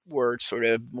sort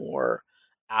of more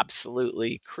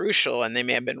absolutely crucial. And they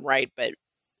may have been right, but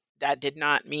that did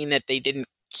not mean that they didn't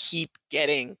keep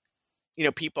getting,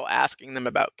 people asking them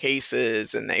about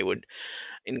cases, and they would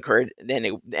encourage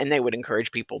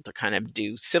people to kind of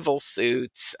do civil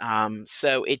suits.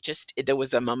 So there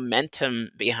was a momentum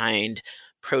behind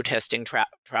protesting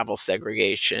travel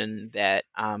segregation that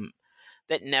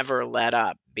never let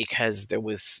up, because there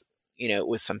was, it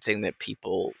was something that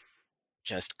people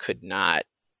just could not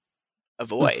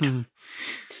avoid. Mm-hmm.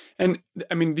 And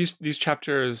I mean, these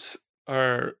chapters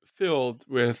are filled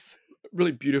with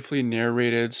really beautifully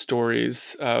narrated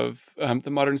stories of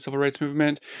the modern civil rights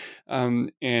movement,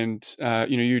 you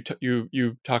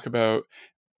talk about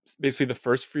basically the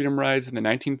first freedom rides in the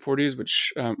 1940s,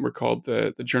 which were called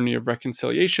the Journey of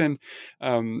Reconciliation,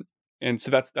 And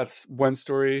so that's one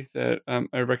story that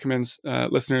I recommend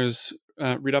listeners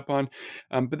read up on.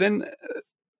 But then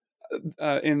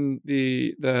in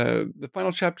the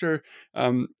final chapter,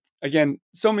 again,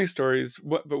 so many stories.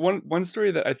 But one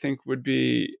story that I think would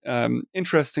be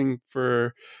interesting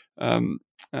for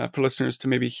listeners to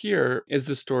maybe hear is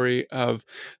the story of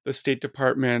the State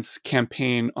Department's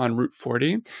campaign on Route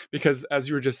 40, because as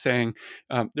you were just saying,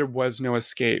 there was no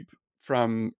escape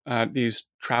from these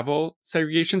travel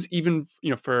segregations, even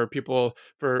for people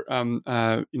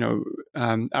African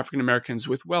Americans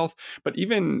with wealth, but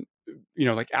even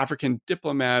like African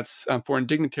diplomats, foreign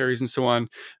dignitaries, and so on.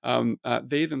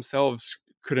 They themselves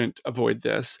couldn't avoid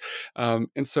this,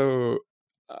 and so.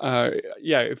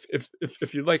 Yeah,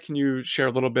 if you'd like, can you share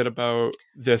a little bit about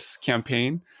this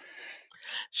campaign?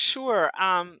 Sure.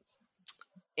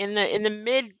 In the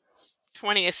mid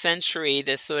 20th century,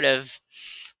 this sort of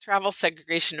travel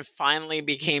segregation finally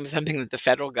became something that the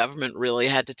federal government really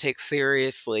had to take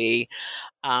seriously,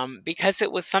 because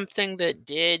it was something that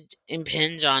did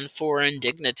impinge on foreign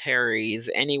dignitaries.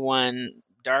 Anyone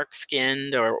dark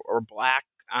skinned or black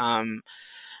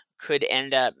could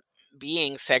end up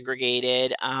being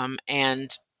segregated.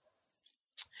 And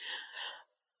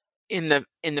in the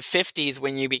 50s,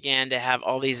 when you began to have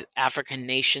all these African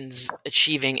nations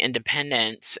achieving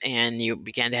independence, and you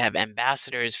began to have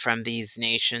ambassadors from these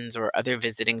nations or other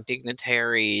visiting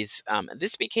dignitaries,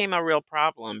 this became a real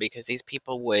problem, because these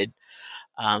people would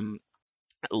um,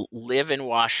 live in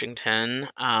Washington,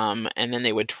 and then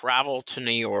they would travel to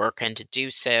New York, and to do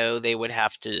so, they would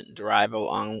have to drive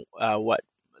along what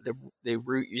the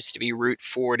route used to be Route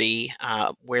 40,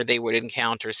 where they would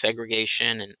encounter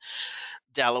segregation and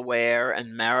Delaware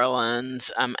and Maryland,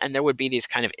 and there would be these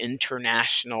kind of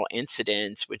international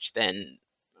incidents, which then,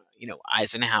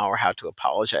 Eisenhower had to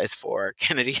apologize for,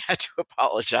 Kennedy had to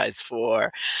apologize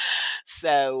for.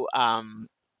 So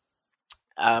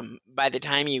by the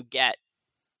time you get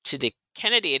to the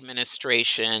Kennedy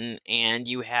administration, and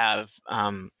you have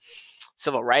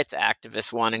civil rights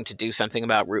activists wanting to do something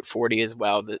about Route 40 as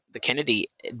well, the Kennedy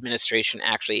administration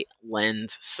actually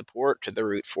lends support to the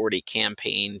Route 40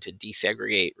 campaign to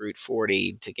desegregate Route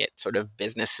 40, to get sort of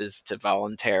businesses to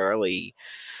voluntarily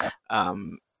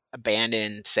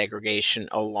abandon segregation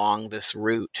along this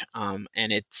route, and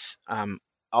it's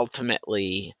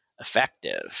ultimately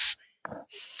effective.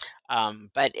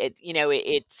 But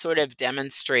it sort of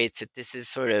demonstrates that this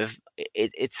is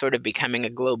it's sort of becoming a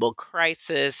global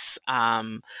crisis.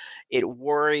 It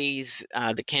worries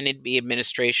the Kennedy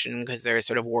administration, because they're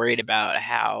sort of worried about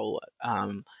how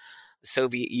the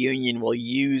Soviet Union will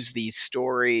use these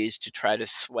stories to try to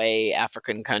sway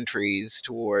African countries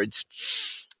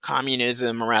towards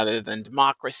communism rather than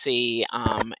democracy.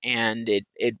 And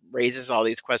it raises all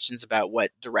these questions about what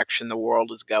direction the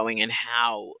world is going, and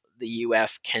how the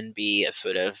U.S. can be a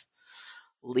sort of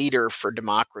leader for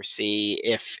democracy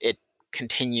if it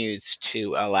continues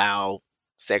to allow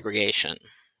segregation.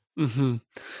 Mm-hmm.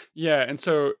 Yeah, and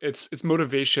so it's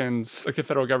motivations, like the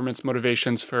federal government's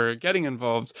motivations for getting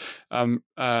involved, at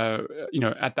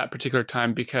that particular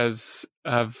time, because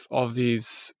of all of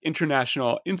these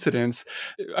international incidents.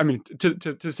 I mean,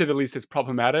 to say the least, it's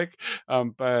problematic.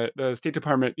 But the State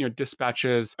Department,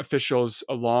 dispatches officials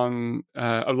along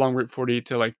Route 40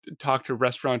 to like talk to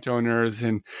restaurant owners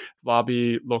and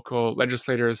lobby local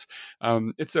legislators.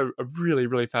 It's a really,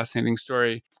 really fascinating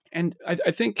story, and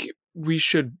I think we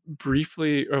should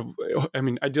briefly,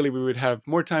 ideally we would have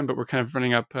more time, but we're kind of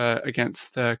running up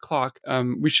against the clock.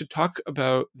 We should talk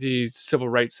about the Civil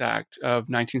Rights Act of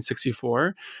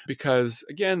 1964, because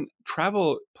again,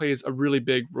 travel plays a really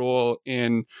big role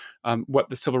in what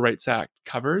the Civil Rights Act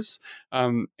covers.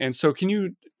 And so can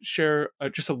you share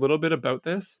just a little bit about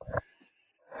this?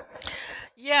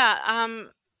 Yeah.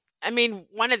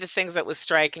 One of the things that was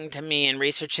striking to me in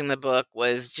researching the book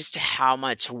was just how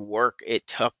much work it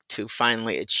took to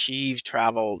finally achieve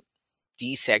travel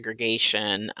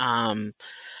desegregation.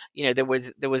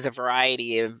 There was a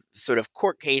variety of sort of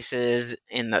court cases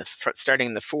starting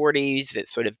in the 40s that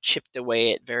sort of chipped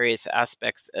away at various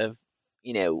aspects of,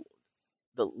 the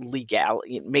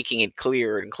legality, making it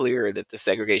clearer and clearer that the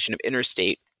segregation of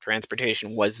interstate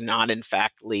transportation was not in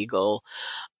fact legal.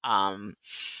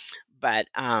 But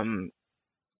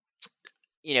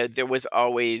there was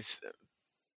always,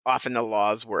 often the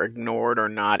laws were ignored or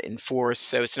not enforced.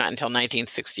 So it's not until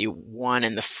 1961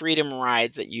 and the freedom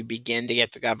rides that you begin to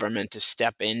get the government to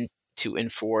step in to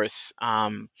enforce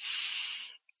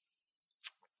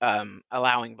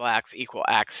allowing blacks equal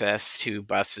access to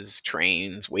buses,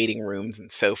 trains, waiting rooms, and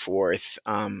so forth.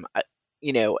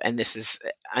 and this is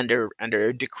under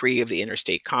a decree of the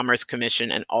Interstate Commerce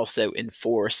Commission and also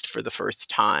enforced for the first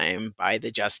time by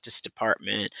the Justice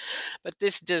Department. But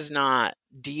this does not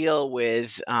deal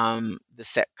with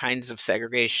the kinds of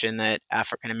segregation that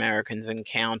African Americans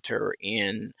encounter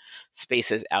in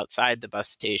spaces outside the bus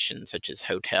station, such as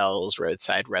hotels,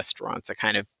 roadside restaurants, the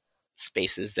kind of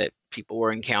spaces that people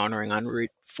were encountering on Route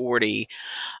 40.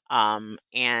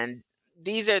 And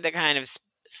these are the kind of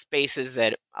spaces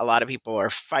that a lot of people are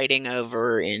fighting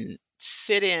over in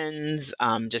sit-ins,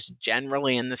 just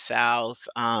generally in the South.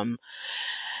 And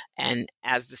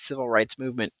as the civil rights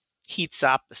movement heats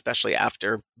up, especially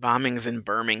after bombings in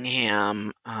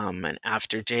Birmingham and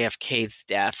after JFK's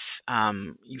death,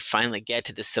 you finally get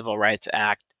to the Civil Rights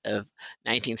Act of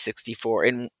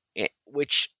 1964,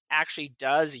 which actually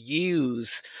does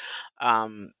use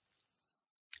in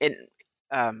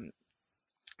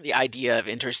the idea of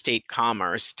interstate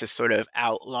commerce to sort of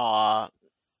outlaw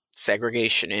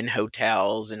segregation in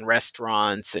hotels and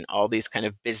restaurants and all these kind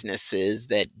of businesses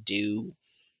that do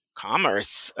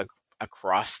commerce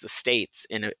across the states.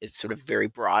 It's sort of very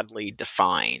broadly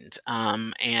defined.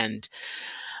 And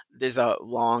there's a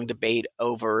long debate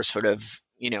over sort of,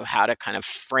 how to kind of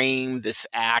frame this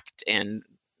act. And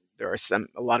there are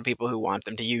a lot of people who want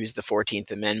them to use the 14th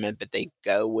Amendment, but they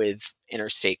go with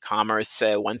interstate commerce.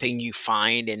 So one thing you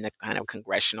find in the kind of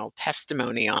congressional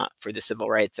testimony for the Civil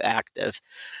Rights Act of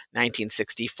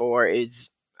 1964 is,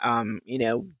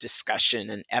 discussion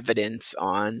and evidence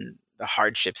on the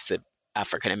hardships that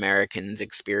African Americans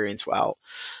experience while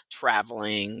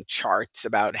traveling, charts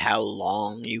about how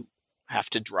long you have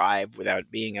to drive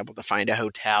without being able to find a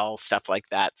hotel, stuff like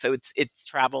that. So it's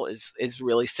travel is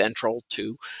really central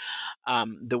to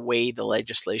the way the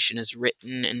legislation is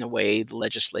written and the way the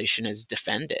legislation is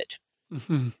defended.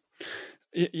 Mm-hmm.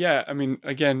 Yeah, I mean,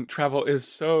 again, travel is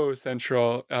so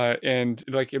central, and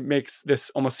like it makes this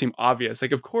almost seem obvious.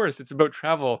 Like, of course, it's about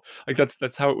travel. Like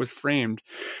that's how it was framed,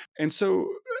 and so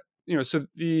so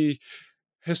the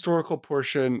historical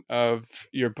portion of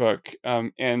your book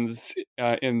ends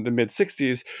in the mid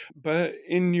 60s, but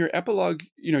in your epilogue,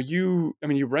 you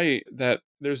write that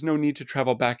there's no need to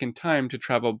travel back in time to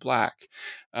travel Black,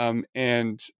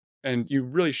 and you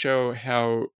really show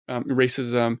how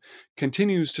racism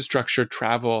continues to structure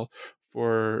travel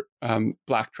for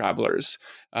Black travelers.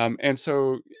 And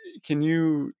so, can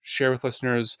you share with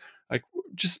listeners, like,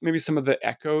 just maybe some of the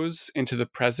echoes into the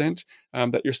present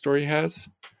that your story has?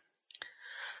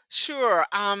 Sure.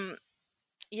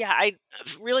 Yeah, I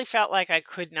really felt like I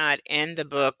could not end the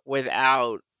book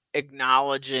without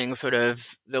acknowledging sort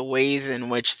of the ways in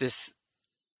which this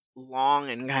long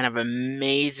and kind of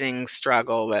amazing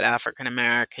struggle that African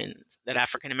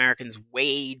Americans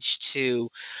wage to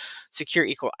secure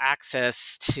equal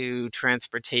access to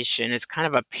transportation is kind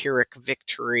of a Pyrrhic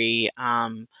victory,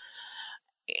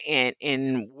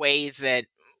 in ways that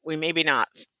we maybe not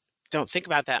don't think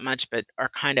about that much, but are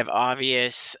kind of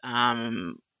obvious.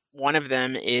 One of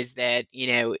them is that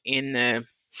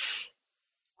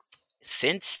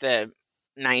since the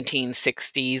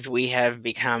 1960s, we have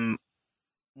become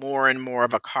more and more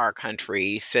of a car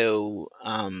country. So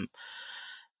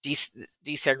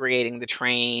desegregating the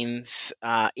trains,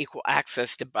 equal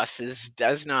access to buses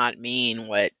does not mean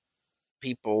what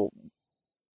people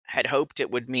had hoped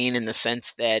it would mean, in the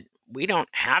sense that we don't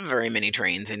have very many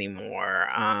trains anymore.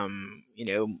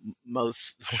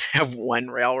 Most have one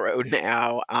railroad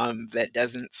now that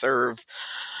doesn't serve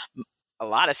a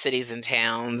lot of cities and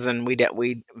towns, and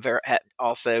we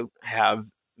also have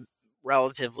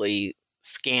relatively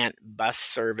scant bus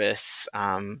service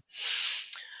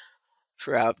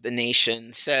throughout the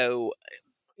nation. So,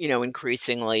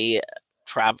 increasingly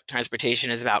transportation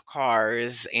is about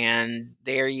cars, and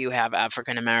there you have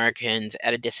African Americans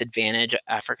at a disadvantage.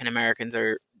 African Americans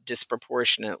are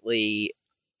disproportionately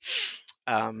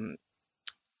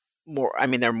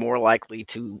they're more likely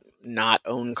to not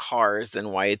own cars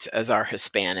than whites, as are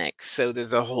Hispanics. So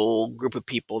there's a whole group of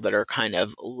people that are kind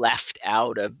of left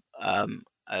out of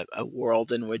a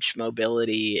world in which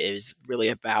mobility is really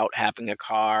about having a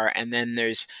car. And then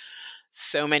there's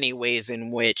so many ways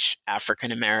in which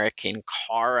African American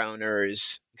car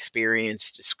owners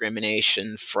experience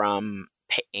discrimination, from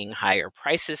paying higher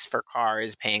prices for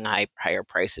cars, paying higher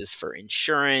prices for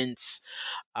insurance,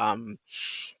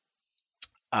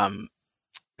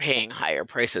 paying higher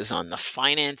prices on the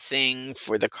financing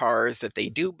for the cars that they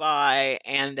do buy,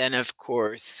 and then, of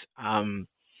course,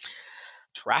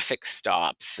 traffic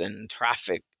stops and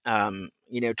traffic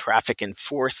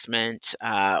enforcement,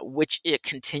 which it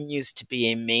continues to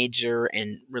be a major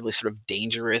and really sort of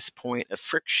dangerous point of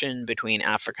friction between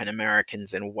African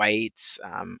Americans and whites.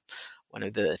 one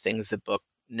of the things the book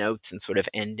notes and sort of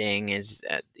ending is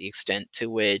the extent to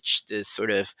which this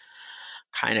sort of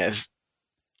kind of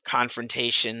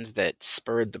confrontations that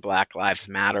spurred the Black Lives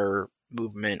Matter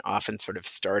movement often sort of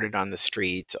started on the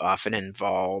streets, often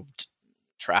involved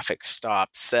traffic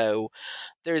stops. So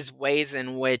there's ways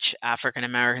in which African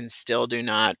Americans still do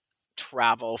not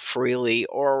travel freely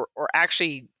or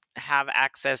actually have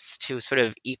access to sort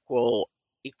of equal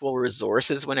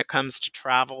resources when it comes to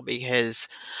travel because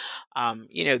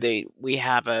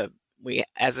we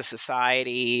as a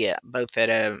society, both at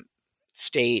a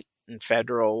state and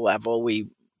federal level, we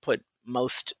put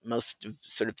most of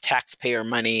sort of taxpayer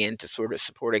money into sort of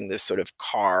supporting this sort of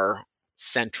car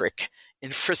centric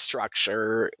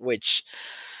infrastructure, which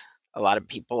a lot of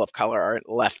people of color are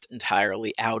left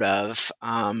entirely out of.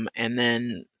 And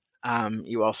then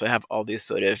you also have all these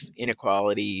sort of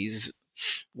inequalities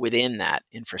within that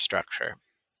infrastructure.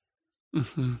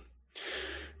 Mm-hmm.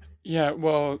 Yeah,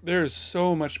 well, there's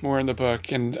so much more in the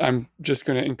book, and I'm just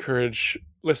going to encourage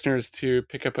listeners to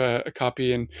pick up a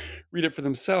copy and read it for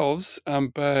themselves.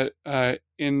 But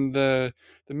in the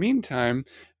meantime,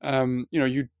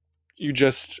 you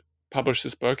just published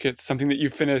this book. It's something that you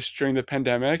finished during the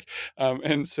pandemic,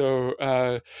 and so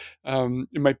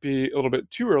it might be a little bit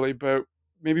too early, but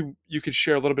maybe you could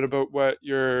share a little bit about what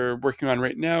you're working on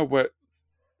right now, what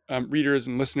readers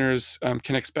and listeners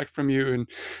can expect from you and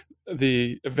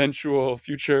the eventual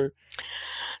future.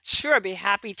 Sure, I'd be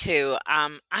happy to.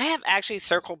 I have actually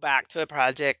circled back to a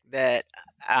project that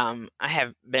I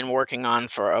have been working on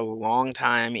for a long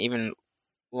time, even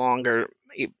longer,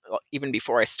 even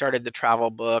before I started the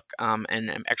travel book, and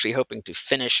I'm actually hoping to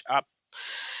finish up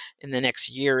in the next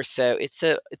year or so. It's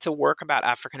a work about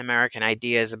African American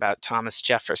ideas about Thomas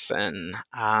Jefferson,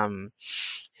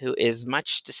 who is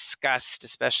much discussed,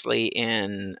 especially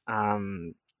in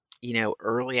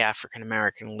early African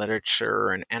American literature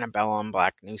and antebellum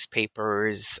Black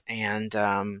newspapers, and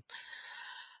I'm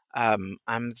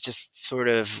just sort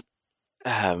of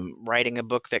writing a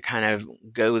book that kind of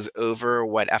goes over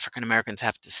what African Americans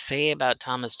have to say about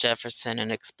Thomas Jefferson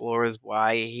and explores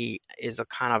why he is a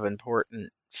kind of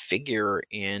important figure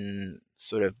in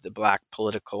sort of the Black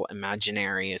political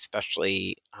imaginary,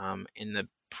 especially in the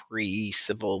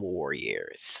pre-Civil War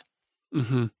years.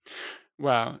 Mm-hmm.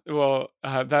 Wow. Well,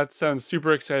 that sounds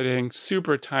super exciting,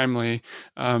 super timely,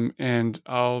 and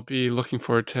I'll be looking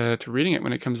forward to reading it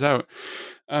when it comes out.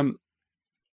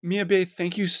 Mia Bay,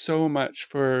 thank you so much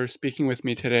for speaking with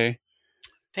me today.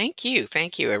 Thank you.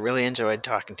 Thank you. I really enjoyed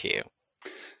talking to you.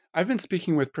 I've been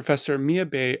speaking with Professor Mia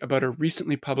Bay about her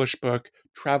recently published book,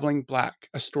 Traveling Black,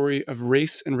 A Story of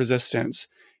Race and Resistance,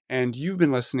 and you've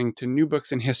been listening to New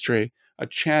Books in History, a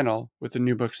channel with the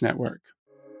New Books Network.